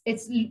 it's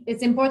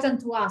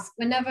important to ask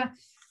whenever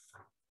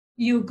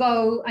you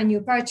go and you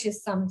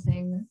purchase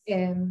something,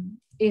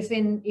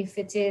 if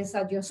it is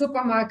at your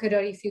supermarket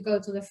or if you go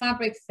to the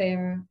fabric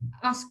fair,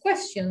 ask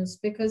questions,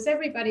 because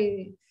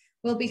everybody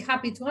will be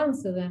happy to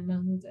answer them.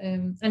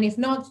 And if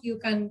not, you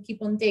can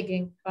keep on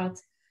digging. But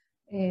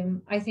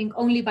I think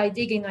only by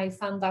digging, I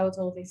found out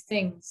all these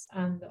things.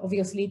 And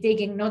obviously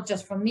digging, not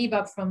just from me,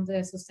 but from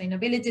the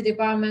sustainability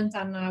department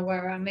and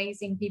our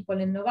amazing people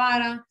in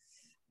Novara,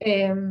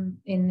 in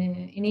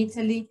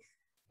Italy.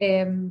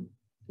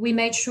 We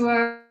made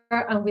sure,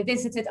 and we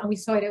visited and we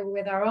saw it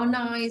with our own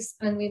eyes,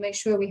 and we made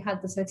sure we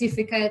had the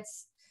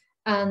certificates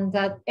and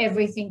that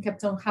everything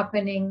kept on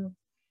happening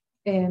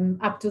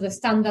up to the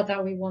standard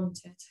that we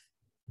wanted.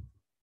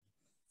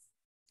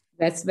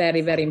 That's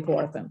very, very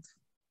important.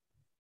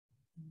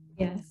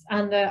 Yes,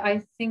 and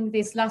I think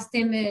this last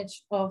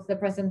image of the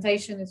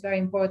presentation is very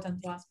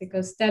important to us,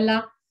 because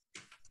Stella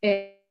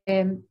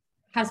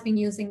has been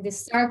using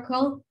this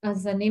circle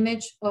as an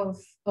image of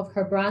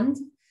her brand,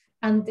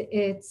 and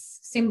it's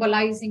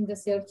symbolizing the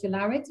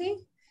circularity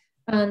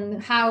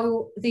and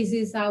how this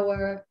is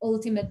our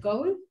ultimate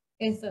goal,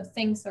 is that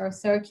things are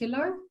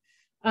circular,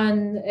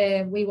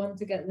 and we want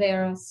to get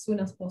there as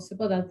soon as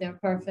possible, that they're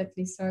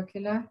perfectly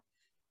circular,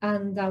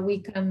 and that we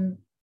can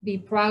be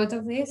proud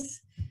of this.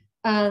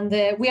 And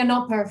we are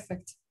not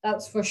perfect,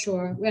 that's for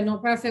sure. We're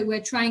not perfect,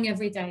 we're trying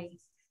every day,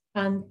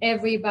 and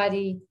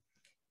everybody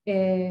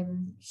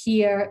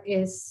here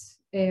is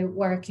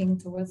working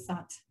towards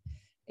that.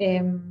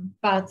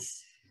 But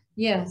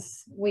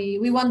yes,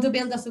 we want to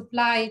build a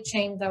supply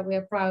chain that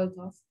we're proud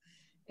of.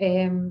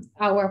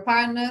 Our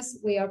partners,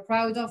 we are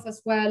proud of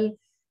as well.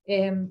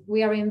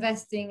 We are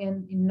investing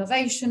in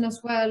innovation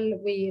as well.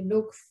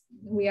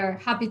 We are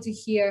happy to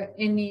hear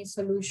any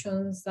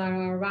solutions that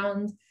are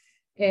around,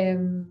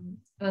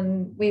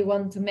 and we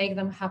want to make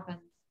them happen.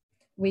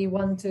 We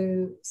want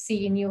to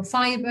see new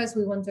fibers.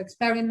 We want to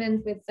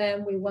experiment with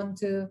them.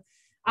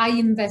 I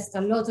invest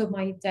a lot of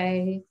my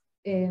day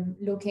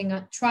looking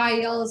at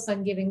trials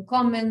and giving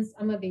comments.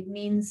 I'm a bit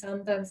mean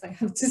sometimes, I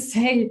have to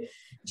say.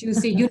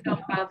 Giusy, you know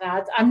about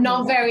that. I'm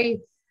not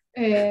very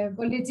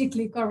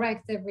politically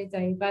correct every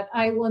day, but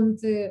I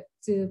want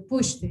to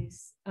push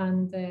this.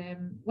 And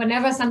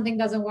whenever something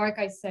doesn't work,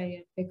 I say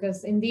it,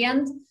 because in the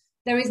end,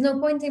 there is no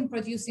point in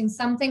producing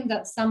something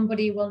that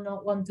somebody will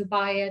not want to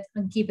buy it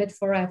and keep it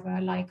forever.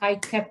 Like I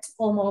kept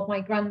all of my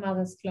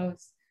grandmother's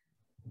clothes.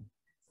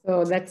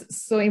 So that's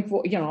so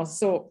important,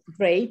 so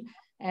great.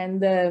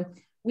 And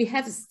we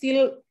have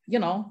still,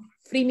 4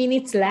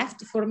 minutes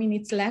left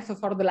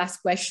for the last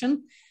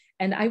question.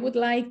 And I would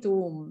like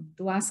to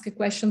ask a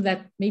question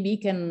that maybe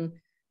can,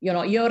 you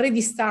already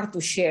start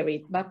to share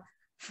it, but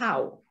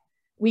how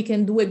we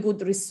can do a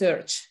good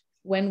research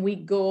when we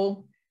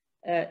go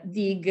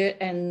dig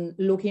and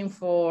looking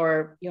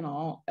for,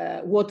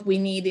 what we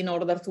need in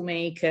order to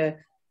make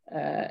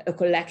a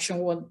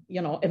collection,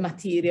 a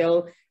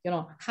material,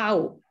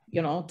 how,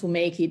 to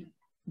make it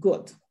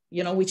good,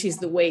 which is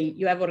the way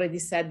you have already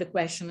said the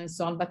question and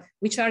so on, but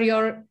which are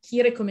your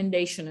key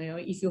recommendations,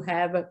 if you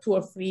have 2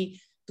 or 3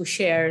 to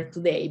share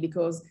today,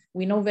 because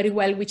we know very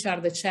well which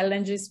are the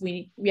challenges.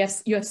 You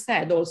have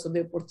said also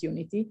the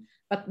opportunity,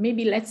 but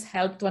maybe let's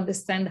help to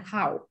understand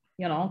how,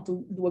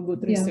 to do a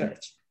good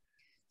research.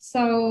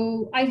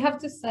 So I have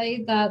to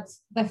say that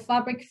the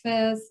fabric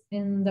fairs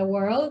in the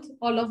world,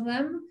 all of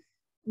them,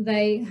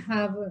 they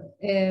have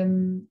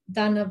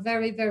done a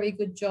very, very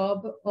good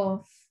job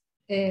of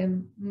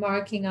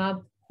marking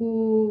up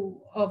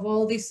who of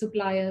all these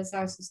suppliers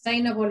are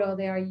sustainable, or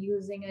they are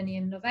using any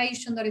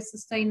innovation that is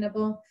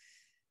sustainable.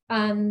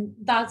 And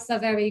that's a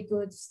very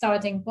good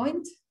starting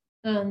point.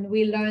 And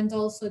we learned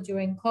also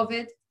during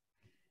COVID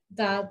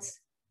that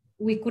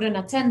we couldn't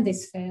attend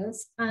these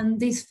fairs, and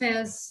these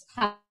fairs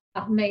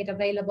have made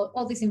available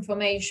all this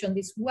information,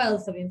 this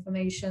wealth of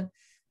information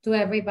to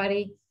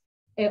everybody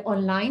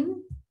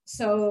online.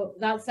 So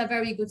that's a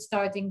very good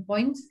starting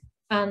point.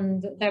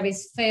 And there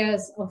is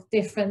fairs of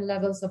different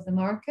levels of the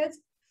market.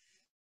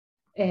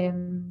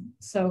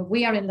 So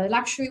we are in the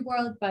luxury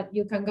world, but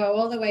you can go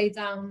all the way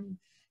down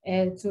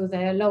to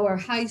the lower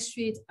high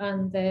street,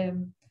 and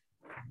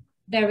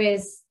there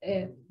is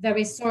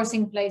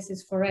sourcing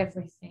places for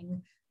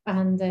everything.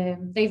 And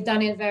they've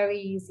done it very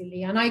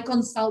easily. And I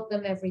consult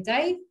them every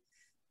day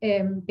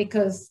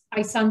because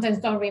I sometimes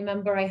don't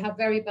remember. I have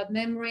very bad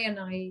memory, and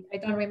I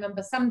don't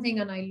remember something,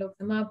 and I look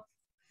them up.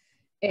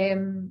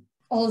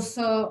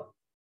 Also,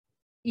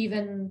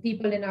 even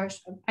people in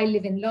I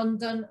live in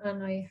London,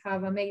 and I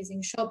have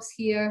amazing shops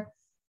here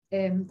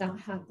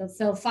that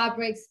sell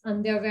fabrics,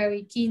 and they're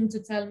very keen to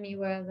tell me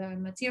where the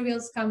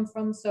materials come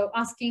from. So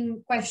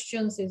asking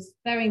questions is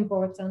very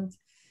important.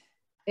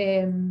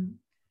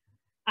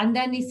 And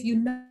then if you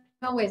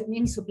know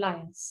any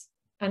suppliers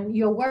and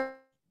you're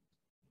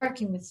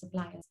working with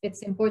suppliers,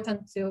 it's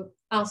important to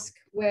ask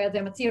where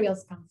the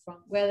materials come from,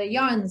 where the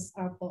yarns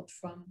are bought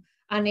from.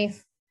 And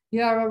if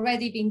you are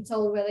already being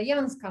told where the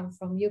yarns come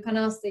from, you can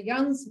ask the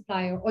yarn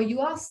supplier, or you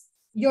ask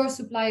your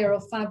supplier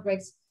of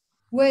fabrics,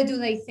 where do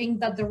they think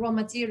that the raw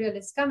material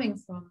is coming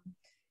from?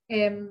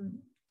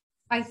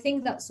 I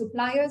think that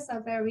suppliers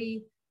are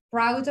very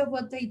proud of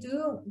what they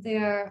do.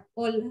 They're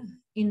all,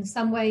 in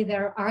some way,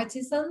 they're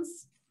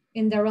artisans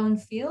in their own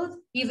field.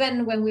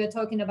 Even when we're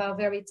talking about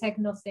very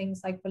techno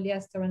things like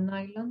polyester and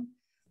nylon,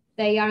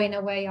 they are in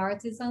a way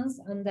artisans,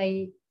 and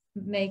they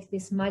make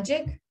this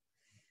magic.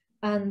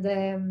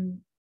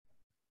 And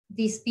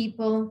these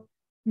people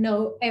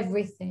know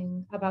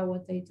everything about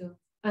what they do,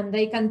 and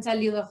they can tell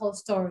you the whole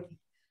story.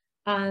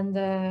 And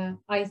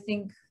I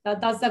think that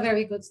that's a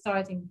very good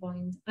starting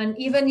point. And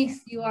even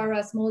if you are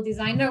a small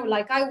designer,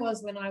 like I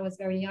was when I was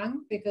very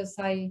young, because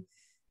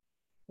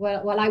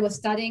while I was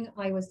studying,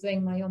 I was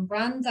doing my own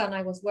brand, and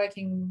I was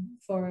working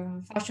for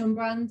a fashion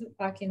brand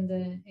back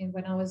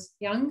when I was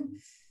young.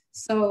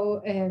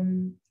 So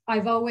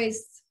I've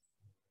always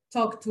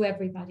talked to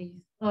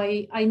everybody.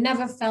 I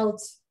never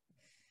felt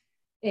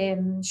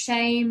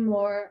shame,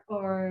 or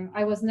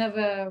I was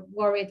never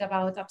worried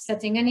about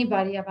upsetting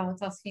anybody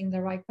about asking the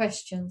right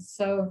questions.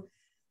 So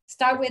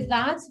start with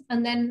that,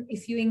 and then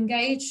if you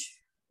engage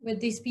with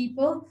these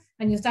people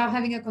and you start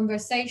having a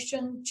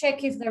conversation,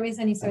 check if there is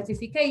any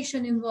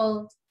certification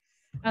involved,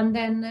 and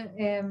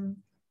then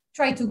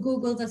try to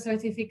Google the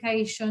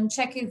certification,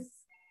 check if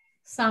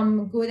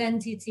some good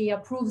entity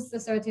approves the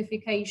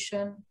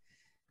certification.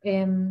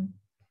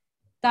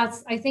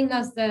 I think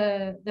that's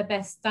the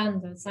best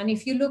standards. And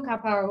if you look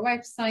up our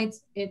website,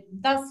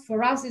 that's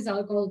for us is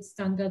our gold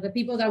standard. The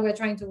people that we're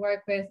trying to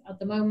work with at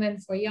the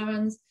moment for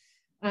yarns,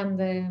 and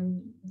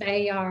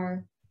they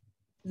are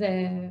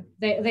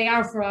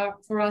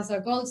for us our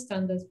gold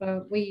standards.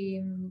 But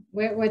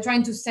we're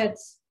trying to set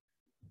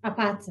a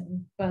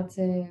pattern. But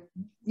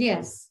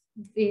yes,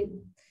 the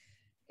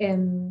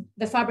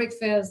fabric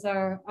fairs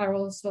are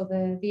also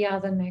the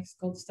other next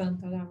gold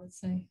standard, I would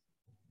say.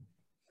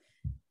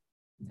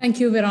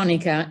 Thank you,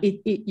 Veronica.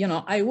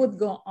 I would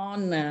go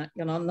on,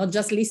 not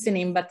just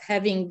listening, but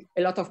having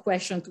a lot of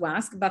questions to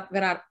ask, but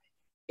there are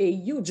a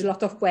huge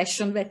lot of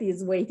questions that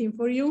is waiting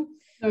for you.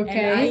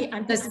 Okay. And I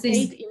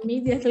anticipate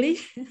immediately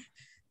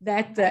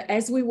that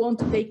as we want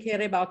to take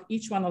care about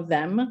each one of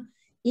them,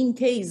 in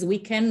case we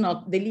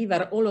cannot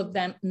deliver all of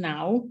them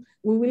now,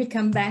 we will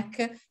come back,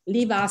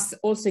 leave us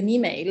also an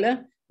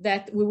email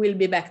that we will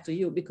be back to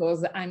you,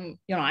 because I'm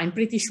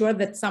pretty sure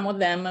that some of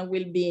them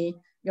will be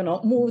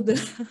moved,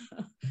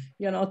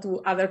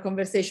 to other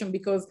conversation,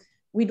 because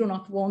we do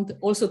not want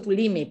also to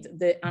limit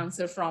the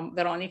answer from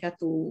Veronica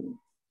to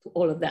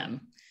all of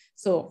them.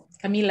 So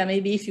Camilla,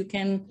 maybe if you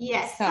can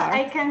start.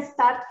 I can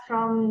start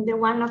from the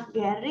one of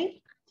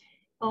Gary.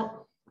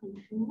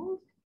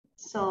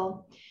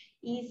 So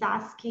he's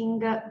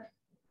asking,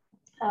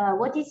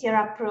 what is your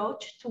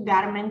approach to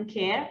garment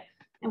care,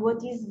 and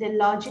what is the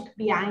logic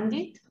behind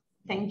it?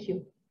 Thank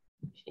you.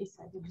 She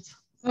said also.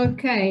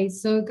 Okay,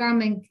 so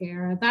garment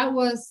care, that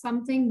was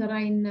something that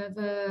I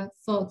never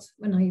thought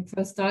when I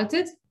first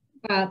started,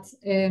 but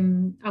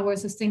our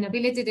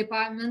sustainability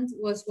department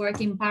was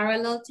working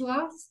parallel to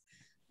us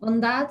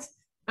on that,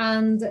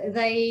 and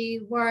they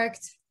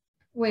worked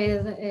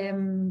with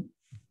in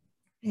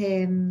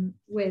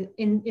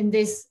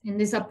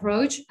this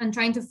approach and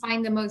trying to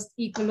find the most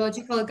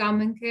ecological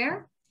garment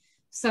care.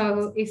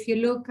 So if you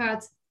look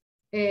at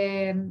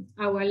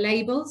our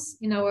labels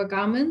in our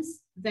garments,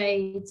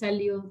 they tell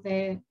you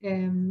the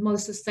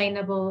most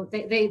sustainable,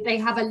 they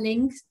have a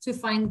link to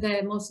find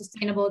the most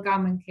sustainable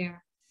garment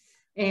care.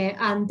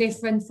 And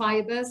different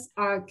fibers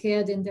are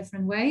cared in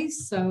different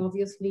ways. So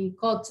obviously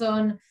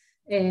cotton,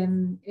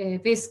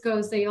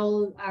 viscose, they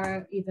all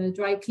are either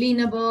dry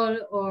cleanable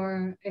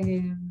or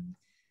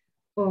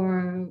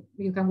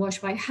you can wash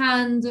by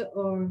hand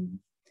or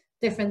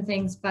different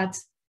things. But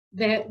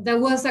there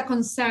was a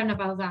concern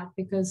about that,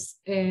 because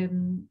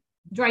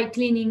dry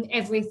cleaning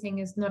everything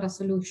is not a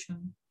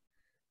solution,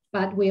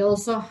 but we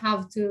also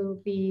have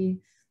to be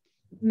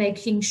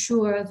making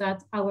sure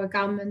that our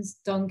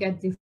garments don't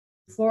get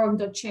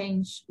deformed or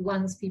changed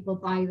once people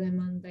buy them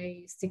and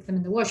they stick them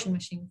in the washing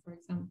machine, for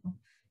example,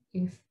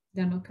 if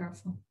they're not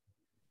careful.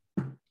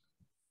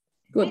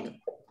 Good.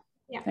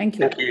 Yeah. Thank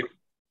you. Thank you.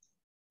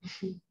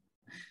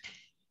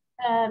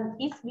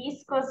 Is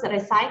viscose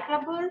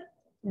recyclable?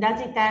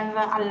 Does it have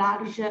a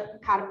large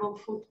carbon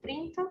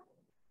footprint?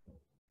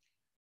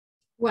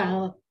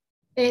 Well,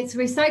 it's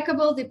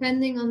recyclable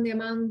depending on the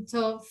amount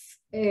of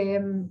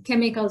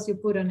chemicals you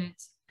put on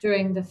it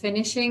during the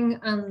finishing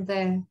and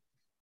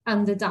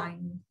the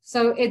dyeing.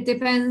 So it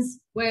depends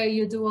where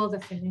you do all the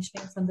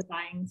finishings and the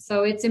dyeing.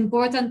 So it's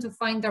important to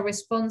find a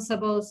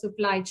responsible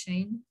supply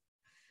chain,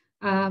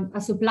 a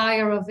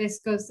supplier of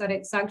viscose that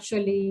it's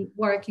actually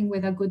working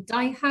with a good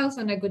dye house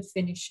and a good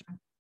finisher.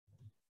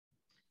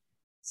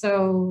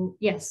 So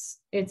yes,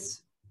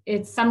 it's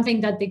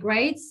something that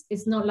degrades.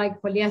 It's not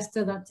like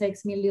polyester that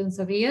takes millions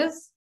of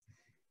years.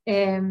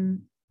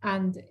 And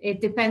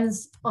it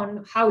depends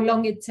on how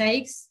long it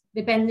takes,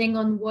 depending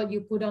on what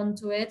you put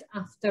onto it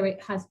after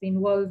it has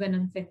been woven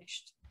and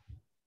finished.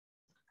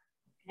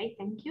 Okay,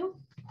 thank you.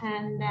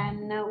 And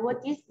then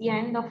what is the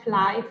end of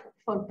life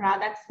for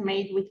products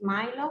made with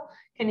Milo?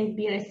 Can it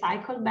be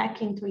recycled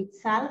back into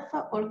itself,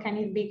 or can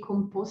it be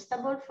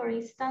compostable, for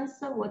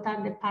instance? What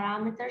are the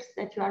parameters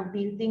that you are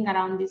building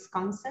around this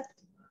concept?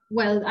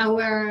 Well,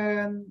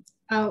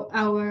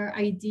 our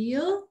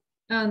ideal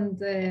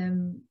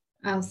and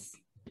as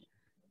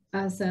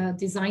a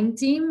design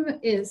team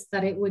is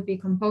that it would be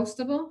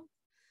compostable.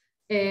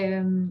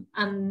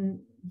 And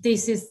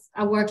this is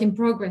a work in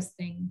progress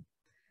thing.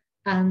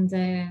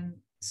 And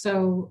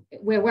so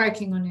we're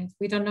working on it.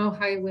 We don't know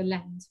how it will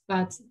end,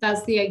 but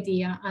that's the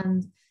idea.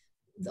 And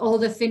all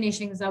the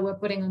finishings that we're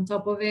putting on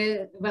top of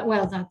it,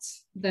 well, that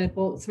the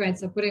bolt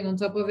threads are putting on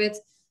top of it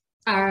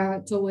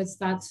are towards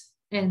that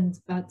end,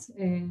 but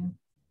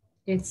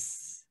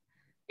it's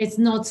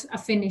not a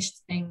finished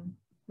thing,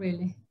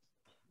 really.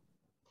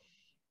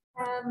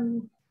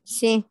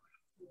 Sí.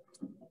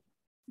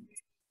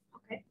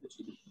 Okay.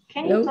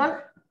 Can you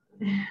talk?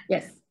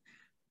 Yes.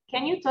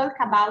 Can you talk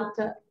about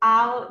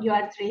how you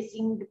are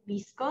tracing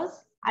viscose?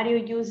 Are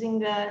you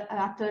using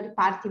a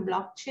third-party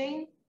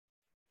blockchain?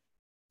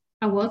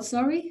 A what,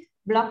 sorry?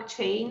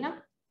 Blockchain.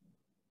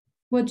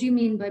 What do you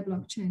mean by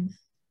blockchain?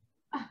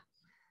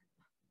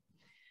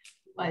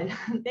 Well,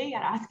 they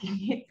are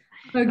asking it.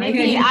 Okay.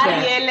 Maybe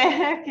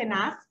Ariele can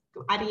ask.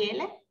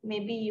 Ariele,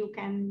 maybe you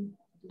can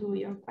do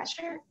your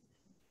question. Sure.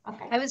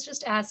 Okay. I was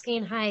just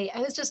asking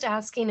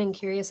and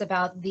curious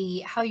about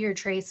how you're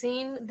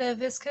tracing the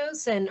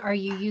viscose, and are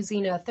you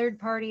using a third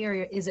party or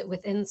is it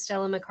within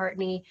Stella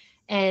McCartney?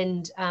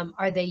 And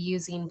are they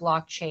using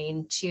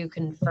blockchain to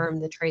confirm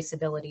the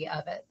traceability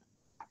of it?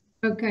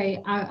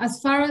 Okay, as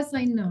far as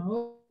I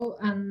know,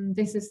 and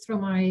this is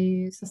through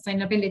my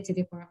sustainability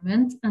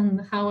department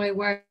and how I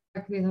work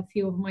with a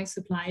few of my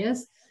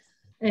suppliers.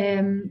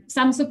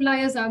 Some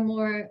suppliers are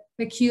more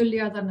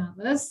peculiar than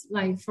others.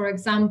 Like, for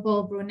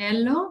example,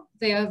 Brunello,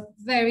 they are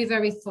very,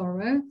 very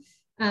thorough,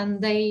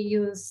 and they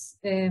use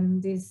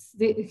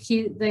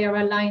they are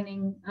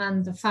aligning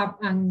and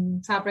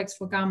fabrics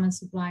for garment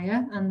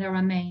supplier, and they're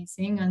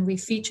amazing. And we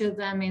featured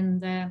them in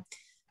the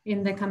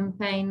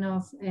campaign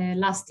of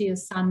last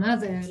year's summer.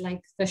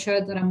 Like the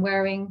shirt that I'm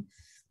wearing,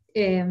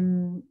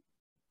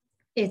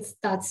 it's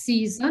that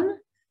season.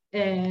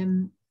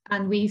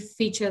 And we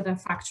feature the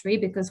factory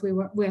because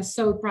we're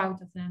so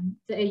proud of them.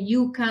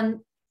 You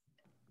can,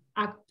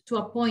 to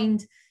a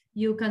point,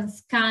 you can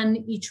scan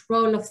each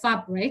roll of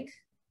fabric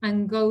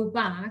and go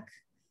back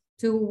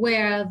to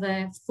where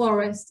the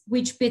forest,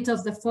 which bit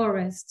of the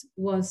forest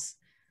was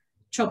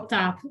chopped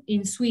up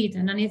in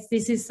Sweden. And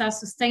this is a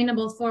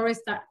sustainable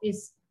forest that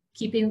is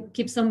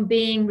keeps on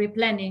being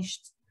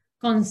replenished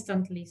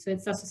constantly. So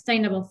it's a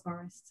sustainable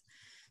forest.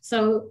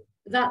 So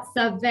that's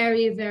a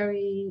very,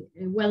 very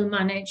well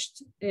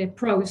managed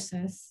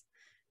process,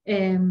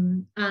 yeah.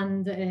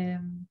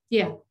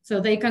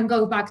 So they can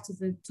go back to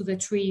the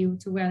tree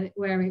to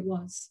where it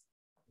was.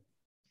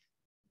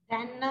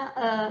 Then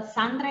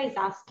Sandra is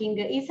asking: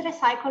 is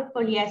recycled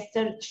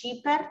polyester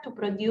cheaper to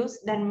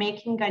produce than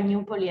making a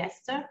new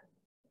polyester?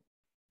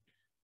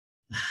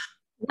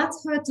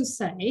 That's hard to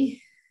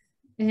say,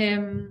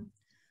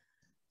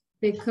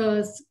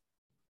 because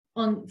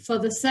for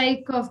the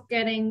sake of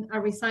getting a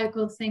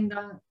recycled thing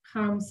that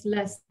harms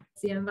less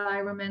the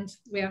environment,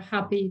 we are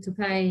happy to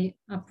pay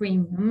a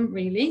premium,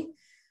 really.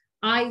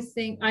 I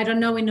don't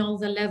know in all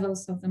the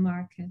levels of the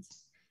market,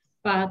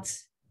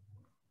 but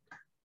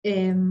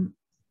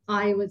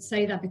I would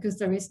say that because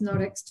there is no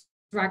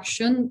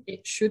extraction,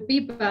 it should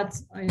be, but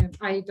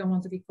I don't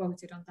want to be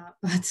quoted on that.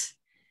 But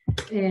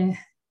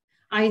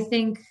I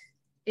think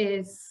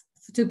is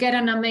to get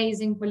an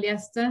amazing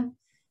polyester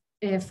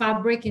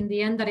fabric in the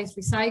end that is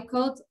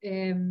recycled.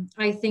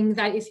 I think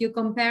that if you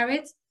compare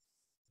it,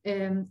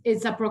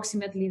 it's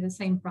approximately the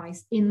same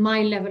price in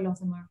my level of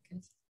the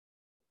market.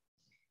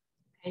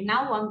 Okay,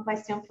 now one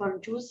question for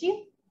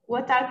Giusy.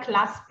 What are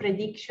C.L.A.S.S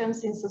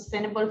predictions in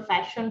sustainable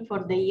fashion for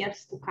the years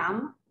to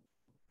come?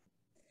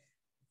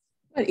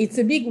 Well, it's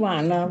a big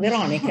one,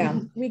 Veronica.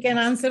 We can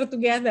answer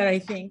together, I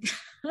think.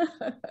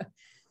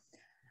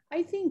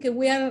 I think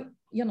we are,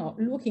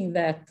 looking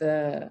at,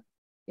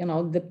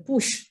 the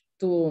push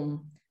to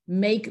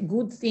make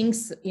good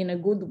things in a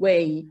good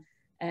way,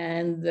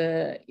 and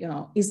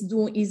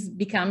is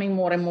becoming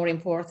more and more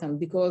important,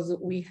 because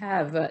we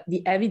have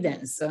the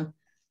evidence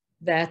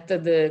that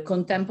the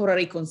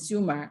contemporary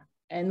consumer,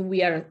 and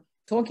we are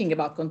talking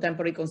about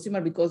contemporary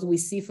consumer because we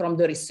see from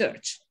the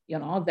research,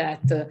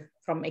 that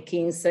from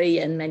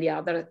McKinsey and many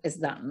others has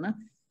done,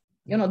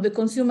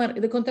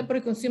 the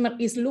contemporary consumer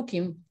is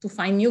looking to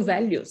find new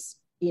values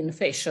in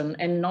fashion,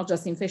 and not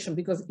just in fashion,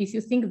 because if you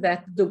think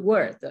that the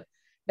word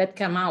that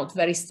come out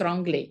very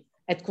strongly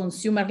at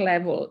consumer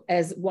level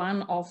as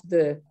one of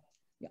the,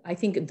 I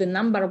think the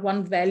number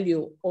one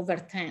value over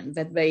 10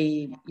 that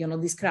they,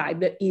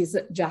 describe is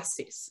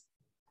justice,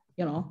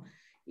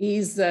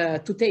 is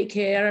to take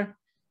care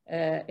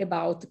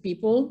about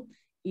people,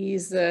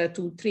 is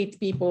to treat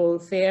people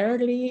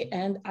fairly.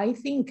 And I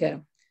think the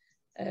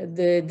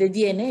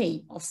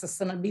DNA of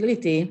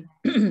sustainability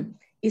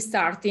is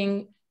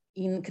starting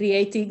in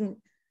creating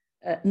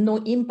no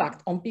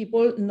impact on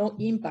people, no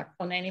impact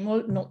on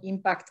animal, no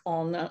impact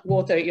on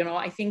water.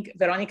 I think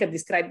Veronica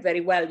described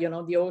very well,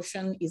 the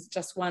ocean is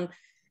just one,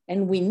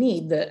 and we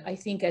need, I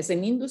think, as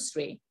an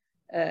industry,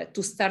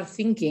 to start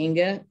thinking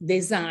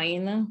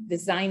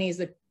design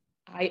is,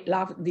 I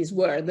love this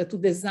word, to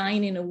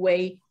design in a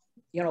way,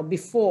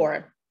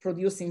 before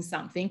producing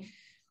something,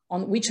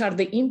 on which are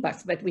the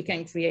impacts that we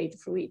can create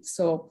through it.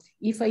 So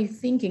if I'm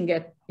thinking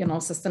at,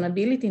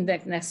 sustainability in the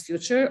next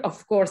future,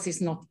 of course, it's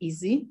not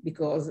easy,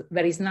 because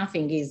there is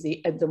nothing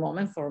easy at the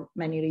moment for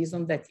many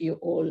reasons that you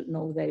all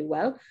know very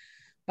well.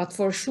 But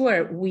for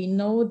sure, we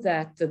know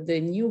that the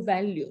new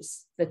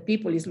values that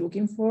people is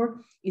looking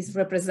for is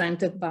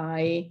represented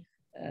by,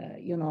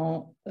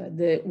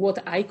 what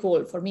I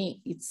call, for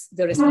me, it's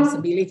the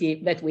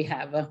responsibility that we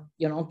have,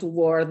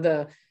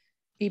 toward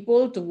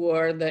people,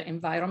 toward the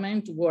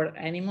environment, toward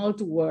animal,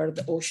 toward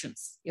the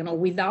oceans.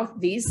 Without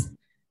this,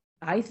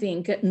 I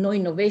think no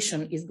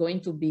innovation is going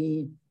to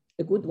be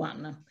a good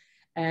one.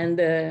 And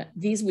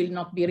this will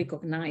not be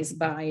recognized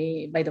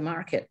by the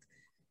market.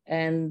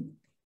 And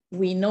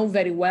we know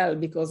very well,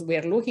 because we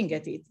are looking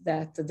at it,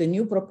 that the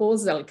new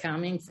proposal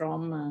coming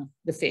from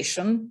the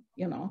fashion,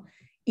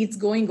 it's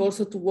going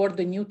also toward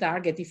the new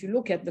target. If you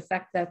look at the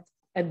fact that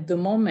at the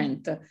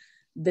moment,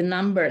 the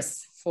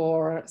numbers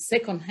for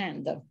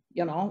secondhand,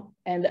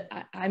 and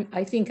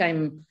I think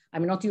I'm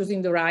not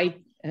using the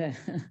right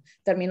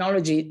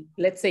terminology,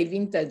 let's say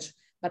vintage,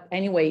 but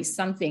anyway,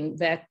 something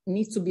that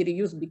needs to be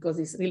reused because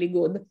it's really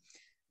good,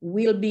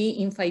 will be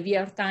in 5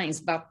 year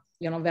times. But,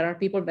 there are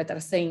people that are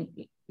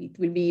saying it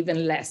will be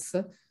even less,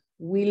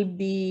 will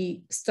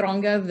be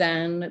stronger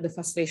than the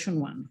fast fashion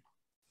one.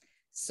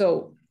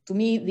 So to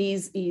me,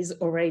 this is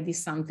already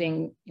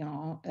something,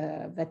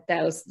 that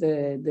tells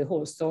the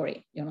whole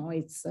story.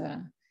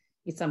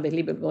 It's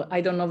unbelievable.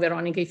 I don't know,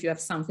 Veronica, if you have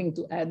something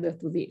to add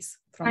to this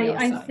from your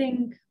side. I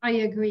think I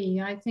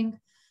agree. I think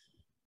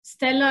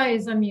Stella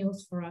is a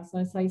muse for us,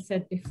 as I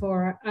said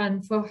before.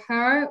 And for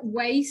her,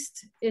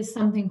 waste is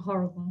something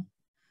horrible.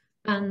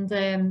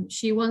 And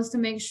she wants to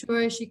make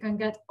sure she can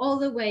get all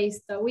the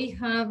waste that we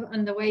have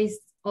and the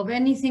waste of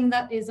anything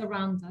that is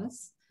around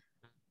us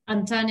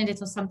and turn it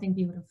into something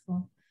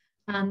beautiful.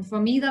 And for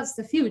me, that's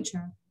the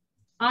future.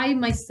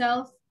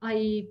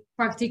 I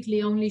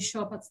practically only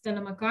shop at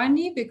Stella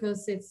McCartney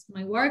because it's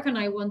my work and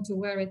I want to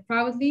wear it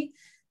proudly,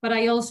 but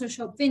I also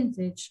shop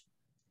vintage.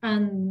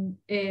 And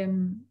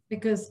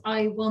because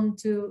I want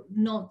to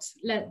not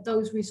let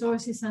those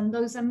resources and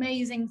those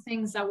amazing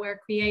things that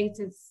were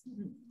created,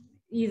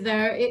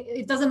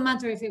 it doesn't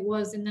matter if it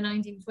was in the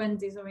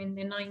 1920s or in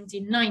the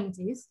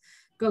 1990s,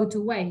 go to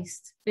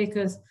waste,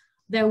 because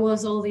there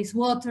was all this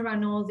water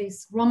and all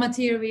this raw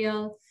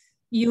material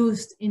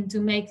used into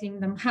making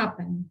them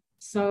happen.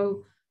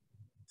 So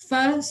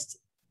first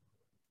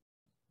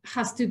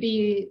has to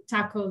be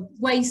tackled,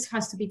 waste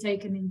has to be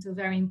taken into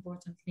very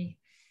importantly.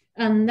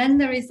 And then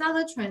there is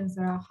other trends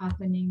that are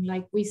happening,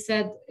 like we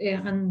said,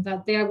 and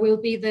that there will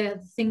be the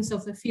things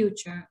of the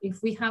future.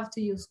 If we have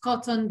to use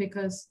cotton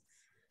because,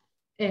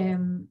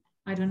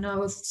 I don't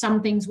know,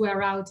 some things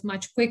wear out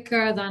much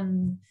quicker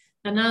than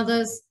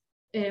others,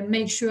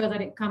 make sure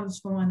that it comes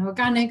from an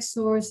organic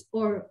source,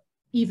 or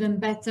even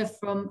better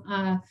from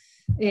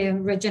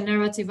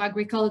regenerative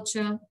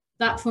agriculture.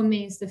 That for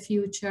me is the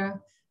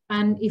future.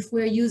 And if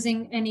we're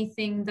using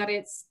anything that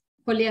it's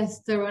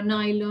polyester or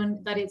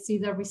nylon, that it's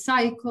either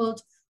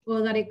recycled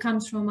or that it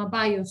comes from a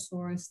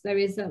biosource. There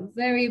is a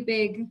very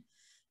big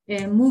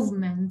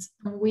movement,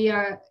 and we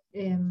are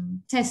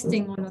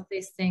testing all of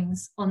these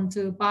things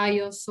onto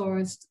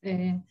biosourced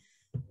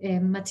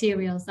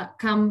materials that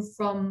come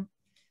from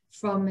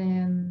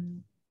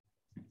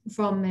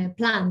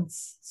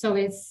plants. So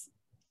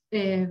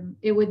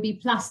it would be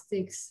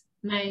plastics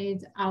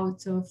made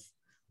out of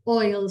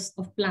oils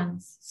of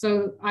plants.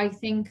 So I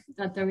think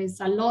that there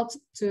is a lot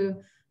to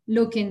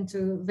look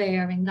into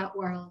there in that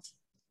world,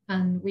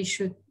 and we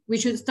should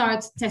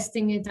start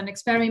testing it and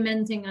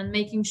experimenting and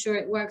making sure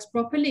it works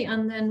properly,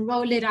 and then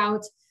roll it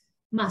out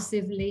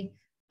massively,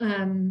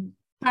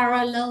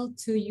 parallel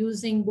to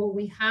using what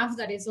we have,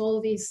 that is all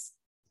these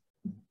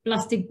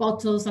plastic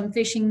bottles and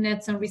fishing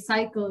nets, and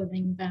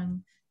recycling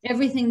them.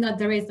 Everything that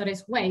there is that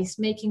is waste,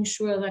 making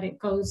sure that it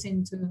goes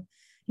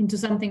into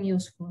something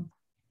useful.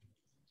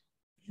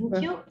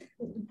 Thank you.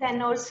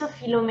 Then also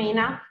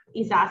Filomena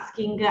is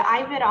asking,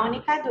 hi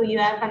Veronica, do you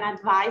have an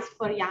advice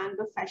for young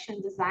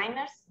fashion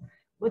designers?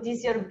 What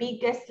is your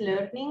biggest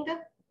learning?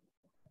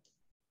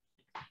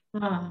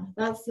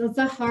 That's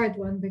a hard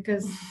one,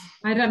 because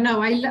I don't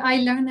know, I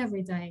learn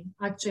every day,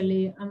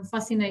 actually. I'm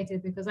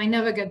fascinated because I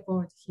never get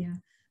bored here.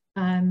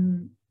 I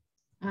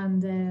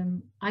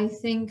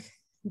think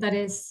that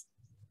is,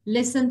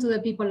 listen to the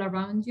people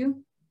around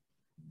you,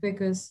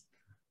 because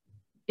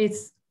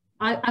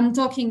I'm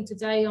talking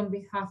today on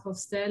behalf of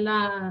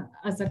Stella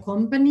as a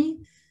company,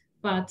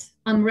 but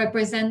I'm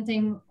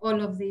representing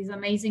all of these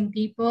amazing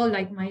people,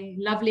 like my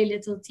lovely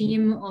little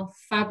team of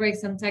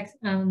fabrics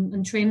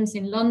and trims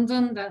in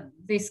London,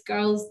 these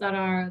girls that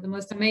are the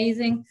most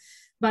amazing,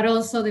 but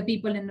also the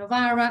people in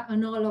Novara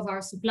and all of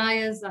our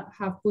suppliers that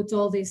have put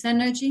all this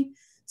energy.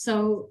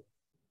 So,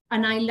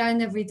 and I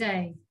learn every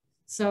day.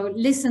 So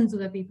listen to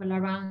the people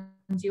around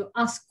you,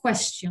 ask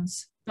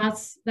questions.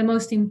 That's the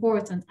most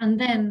important. And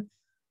then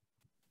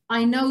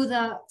I know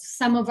that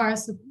some of our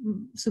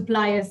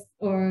suppliers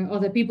or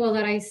the people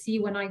that I see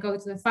when I go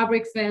to the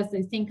fabric fairs,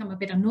 they think I'm a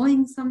bit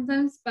annoying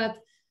sometimes, but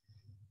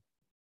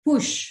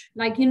push.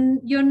 Like,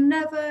 you're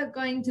never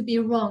going to be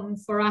wrong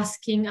for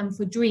asking and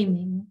for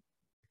dreaming.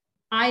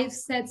 I've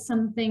said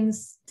some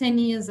things 10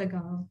 years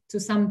ago to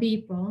some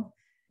people,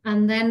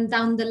 and then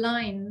down the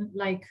line,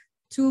 like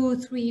 2,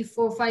 3,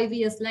 4, 5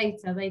 years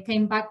later, they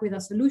came back with a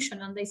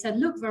solution and they said,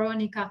 look,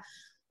 Veronica,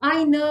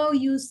 I know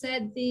you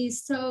said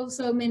this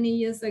so many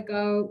years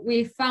ago.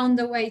 We found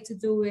a way to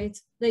do it.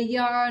 The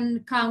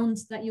yarn count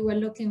that you were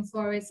looking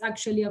for is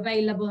actually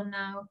available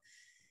now.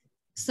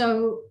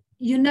 So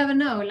you never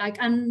know, like,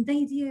 and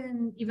they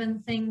didn't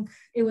even think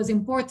it was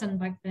important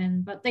back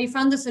then, but they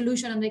found a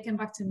solution and they came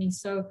back to me.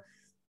 So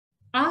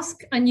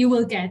ask and you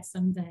will get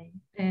someday.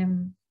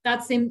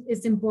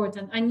 It's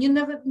important, and you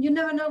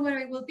never know where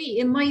it will be.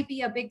 It might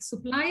be a big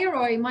supplier,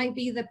 or it might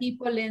be the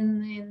people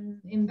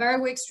in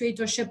Berwick Street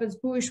or Shepherd's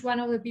Bush,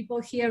 one of the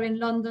people here in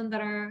London that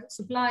are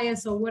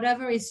suppliers, or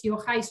whatever is your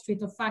high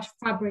street of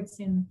fabrics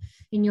in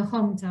your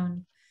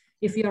hometown,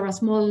 if you're a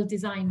small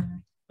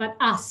designer. But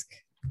ask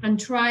and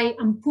try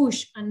and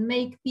push and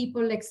make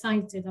people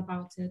excited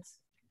about it.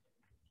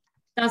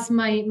 That's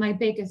my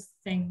biggest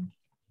thing.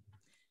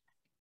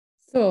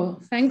 So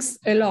thanks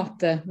a lot,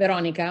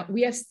 Veronica.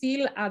 We have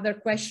still other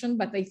questions,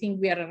 but I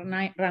think we are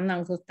run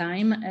out of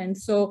time. And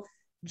so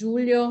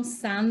Giulio,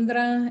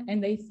 Sandra,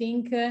 and I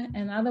think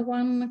another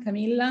one,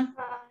 Camilla.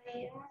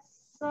 Yes.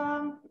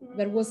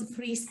 There was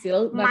free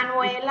still.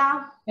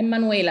 Manuela. And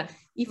Manuela.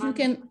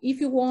 If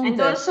you want.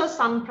 And also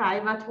some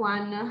private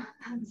one.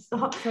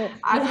 So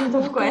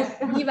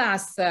give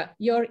us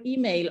your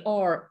email,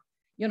 or,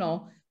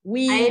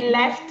 I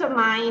left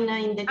mine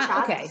in the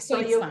chat, okay, so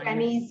you fine.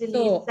 can easily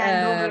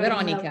send over.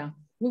 Veronica,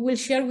 we will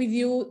share with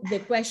you the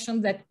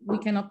question that we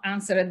cannot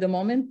answer at the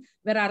moment.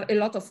 There are a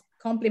lot of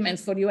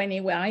compliments for you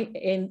anyway,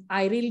 and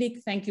I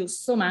really thank you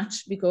so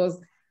much, because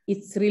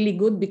it's really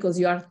good, because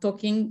you are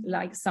talking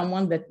like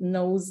someone that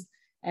knows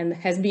and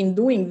has been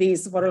doing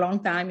this for a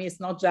long time.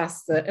 It's not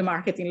just a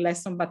marketing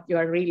lesson, but you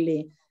are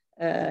really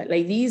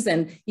like this.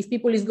 And if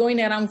people is going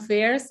around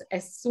fairs,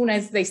 as soon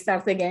as they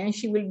start again,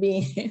 she will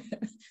be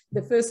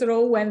the first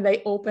row when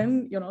they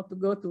open, to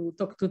go to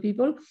talk to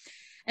people.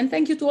 And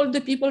thank you to all the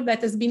people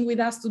that has been with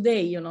us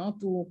today,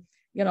 to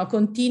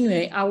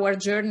continue our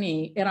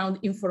journey around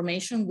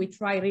information. We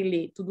try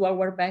really to do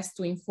our best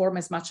to inform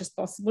as much as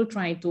possible,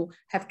 trying to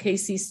have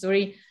case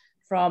history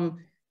from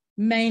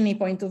many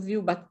points of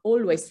view, but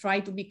always try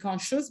to be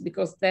conscious,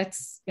 because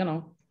that's,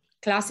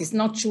 C.L.A.S.S is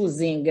not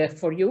choosing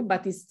for you,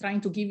 but it's trying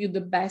to give you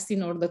the best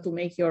in order to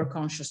make your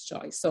conscious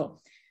choice. So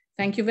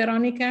thank you,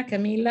 Veronica,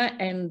 Camilla,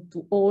 and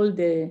to all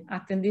the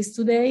attendees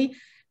today,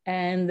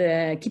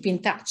 and keep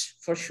in touch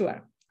for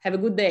sure. Have a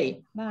good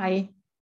day. Bye.